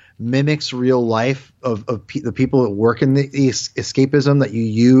escapism mimics real life of the people that work in the escapism that you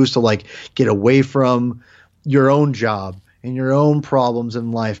use to like get away from your own job and your own problems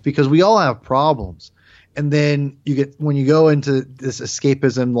in life, because we all have problems. And then when you go into this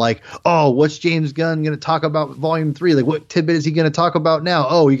escapism, like, oh, what's James Gunn going to talk about Volume 3? Like, what tidbit is he going to talk about now?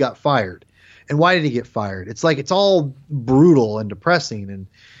 Oh, he got fired. And why did he get fired? It's like, it's all brutal and depressing, and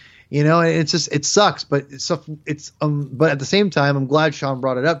it's just, it sucks. But but at the same time, I'm glad Sean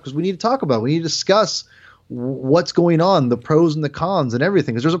brought it up, because we need to talk about it. We need to discuss what's going on, the pros and the cons and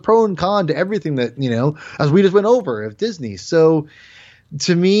everything, because there's a pro and con to everything that, as we just went over of Disney. So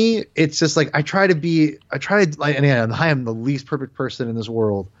to me, it's just like, I try to and I am the least perfect person in this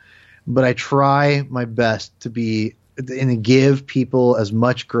world, but I try my best to be and give people as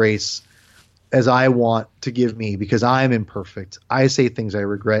much grace as I want to give me, because I'm imperfect. I say things I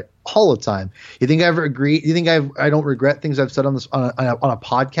regret all the time. You think I ever agree? You think I don't regret things I've said on a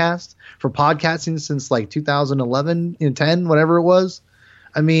podcast, for podcasting since like 2011, 10, whatever it was?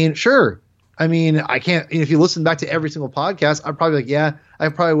 I mean, sure. I mean, I can't. If you listen back to every single podcast, I'd probably be like, yeah, I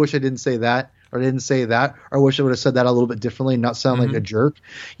probably wish I didn't say that, or I didn't say that, or I wish I would have said that a little bit differently and not sound like a jerk.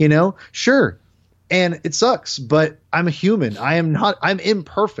 Sure. And it sucks, but I'm a human. I'm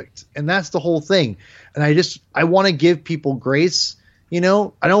imperfect. And that's the whole thing. And I want to give people grace.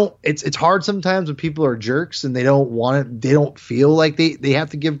 It's hard sometimes when people are jerks and they don't feel like they have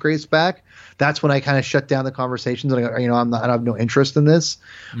to give grace back. That's when I kind of shut down the conversations, and I have no interest in this.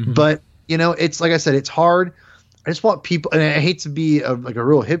 Mm-hmm. But, it's like I said, it's hard. I just want people, and I hate to be like a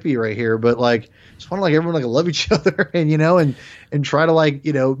real hippie right here, but like, just want to like everyone like love each other, and and try to like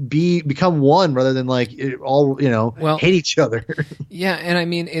become one, rather than like all hate each other. Yeah, and I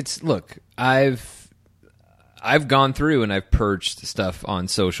mean, look, I've gone through and I've purged stuff on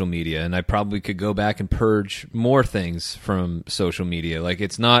social media, and I probably could go back and purge more things from social media. Like,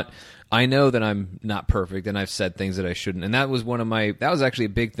 it's not. I know that I'm not perfect, and I've said things that I shouldn't, and that was actually a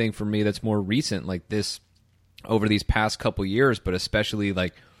big thing for me. That's more recent, like this. Over these past couple years, but especially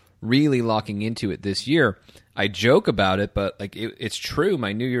like really locking into it this year. I joke about it, but like it's true.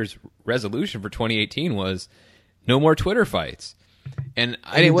 My New Year's resolution for 2018 was no more Twitter fights. And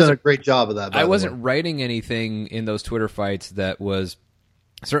you've done a great job of that. I wasn't writing anything in those Twitter fights that was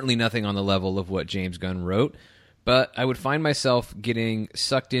certainly nothing on the level of what James Gunn wrote, but I would find myself getting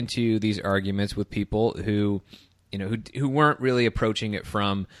sucked into these arguments with people who weren't really approaching it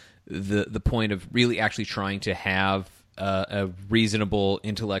from the point of really actually trying to have a reasonable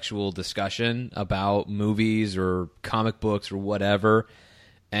intellectual discussion about movies or comic books or whatever,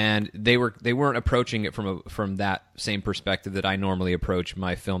 and they weren't approaching it from that same perspective that I normally approach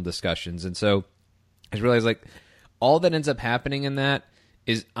my film discussions. And so I realized, like, all that ends up happening in that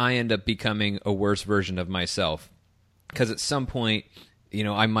is I end up becoming a worse version of myself, because at some point,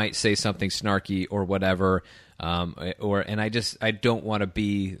 I might say something snarky or whatever. I don't want to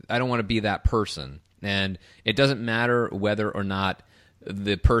be that person. And it doesn't matter whether or not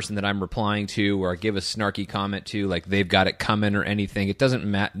the person that I'm replying to or give a snarky comment to, like, they've got it coming or anything. It doesn't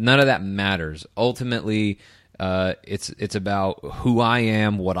matter. None of that matters. Ultimately, it's about who I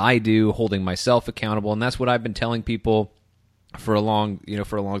am, what I do, holding myself accountable. And that's what I've been telling people for a long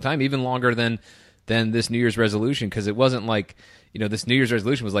time, even longer than this New Year's resolution. 'Cause it wasn't like, this New Year's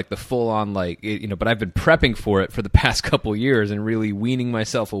resolution was like the full on, but I've been prepping for it for the past couple years and really weaning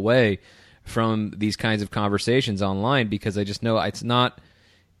myself away from these kinds of conversations online, because I just know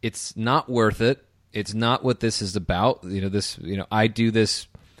it's not worth it. It's not what this is about. I do this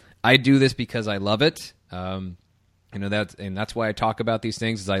because I love it. That's why I talk about these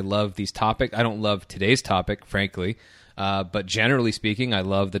things, is I love these topics. I don't love today's topic, frankly. But generally speaking, I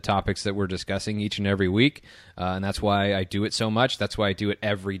love the topics that we're discussing each and every week, and that's why I do it so much. That's why I do it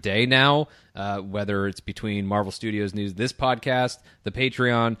every day now, whether it's between Marvel Studios News, this podcast, the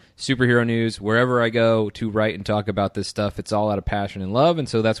Patreon, superhero news, wherever I go to write and talk about this stuff. It's all out of passion and love, and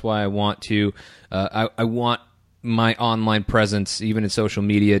so that's why I want to. I want my online presence, even in social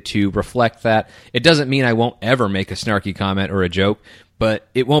media, to reflect that. It doesn't mean I won't ever make a snarky comment or a joke, but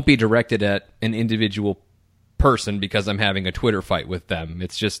it won't be directed at an individual person because I'm having a Twitter fight with them.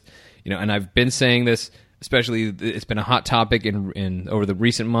 It's just, and I've been saying this, especially it's been a hot topic in over the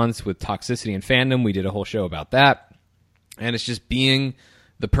recent months with toxicity and fandom. We did a whole show about that. And it's just being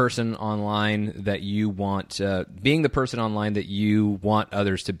the person online that you want, being the person online that you want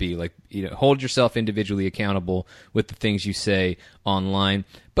others to be. Like, hold yourself individually accountable with the things you say online.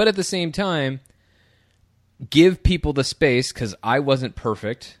 But at the same time, give people the space, because I wasn't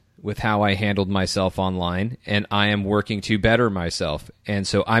perfect with how I handled myself online, and I am working to better myself. And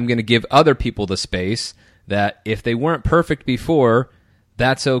so I'm going to give other people the space that if they weren't perfect before,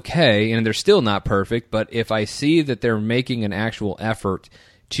 that's okay, and they're still not perfect, but if I see that they're making an actual effort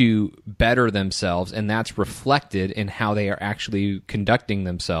to better themselves, and that's reflected in how they are actually conducting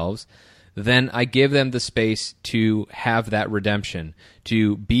themselves, then I give them the space to have that redemption,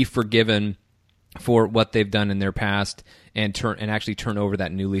 to be forgiven for what they've done in their past, and actually turn over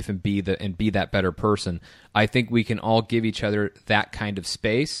that new leaf and be that better person. I think we can all give each other that kind of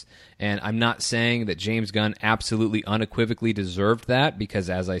space, and I'm not saying that James Gunn absolutely unequivocally deserved that, because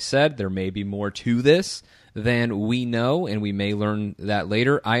as I said, there may be more to this than we know, and we may learn that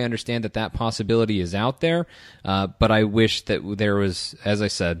later. I understand that possibility is out there, but I wish that there was, as I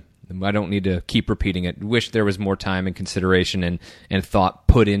said, I don't need to keep repeating it, wish there was more time and consideration and thought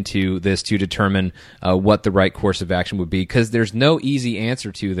put into this to determine what the right course of action would be, because there's no easy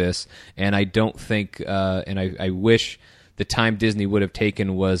answer to this, and I don't think, and I wish the time Disney would have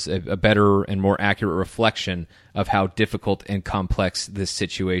taken was a better and more accurate reflection of how difficult and complex this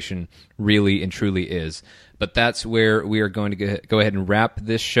situation really and truly is. But that's where we are going to go ahead and wrap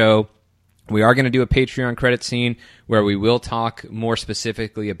this show. We are going to do a Patreon credit scene where we will talk more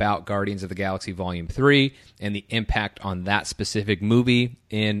specifically about Guardians of the Galaxy Volume 3 and the impact on that specific movie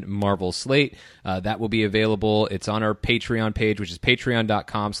in Marvel's slate. That will be available. It's on our Patreon page, which is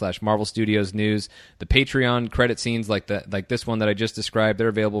patreon.com/Marvel Studios News. The Patreon credit scenes like this one that I just described, they're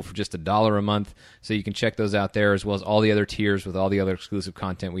available for just $1 a month, so you can check those out there, as well as all the other tiers with all the other exclusive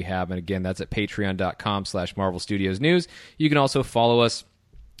content we have. And again, that's at patreon.com/Marvel Studios News. You can also follow us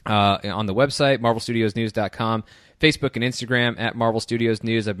on the website, marvelstudiosnews.com, Facebook and Instagram at Marvel Studios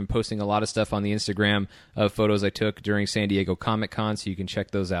News. I've been posting a lot of stuff on the Instagram of photos I took during San Diego Comic-Con, so you can check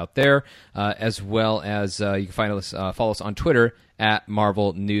those out there, as well as you can follow us on Twitter at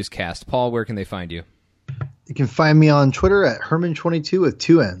Marvel Newscast. Paul, where can they find you? You can find me on Twitter at Herman22 with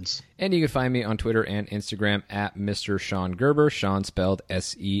 2 N's. And you can find me on Twitter and Instagram at Mr. Sean Gerber, Sean spelled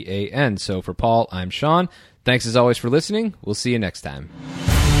S-E-A-N. So for Paul, I'm Sean. Thanks as always for listening. We'll see you next time.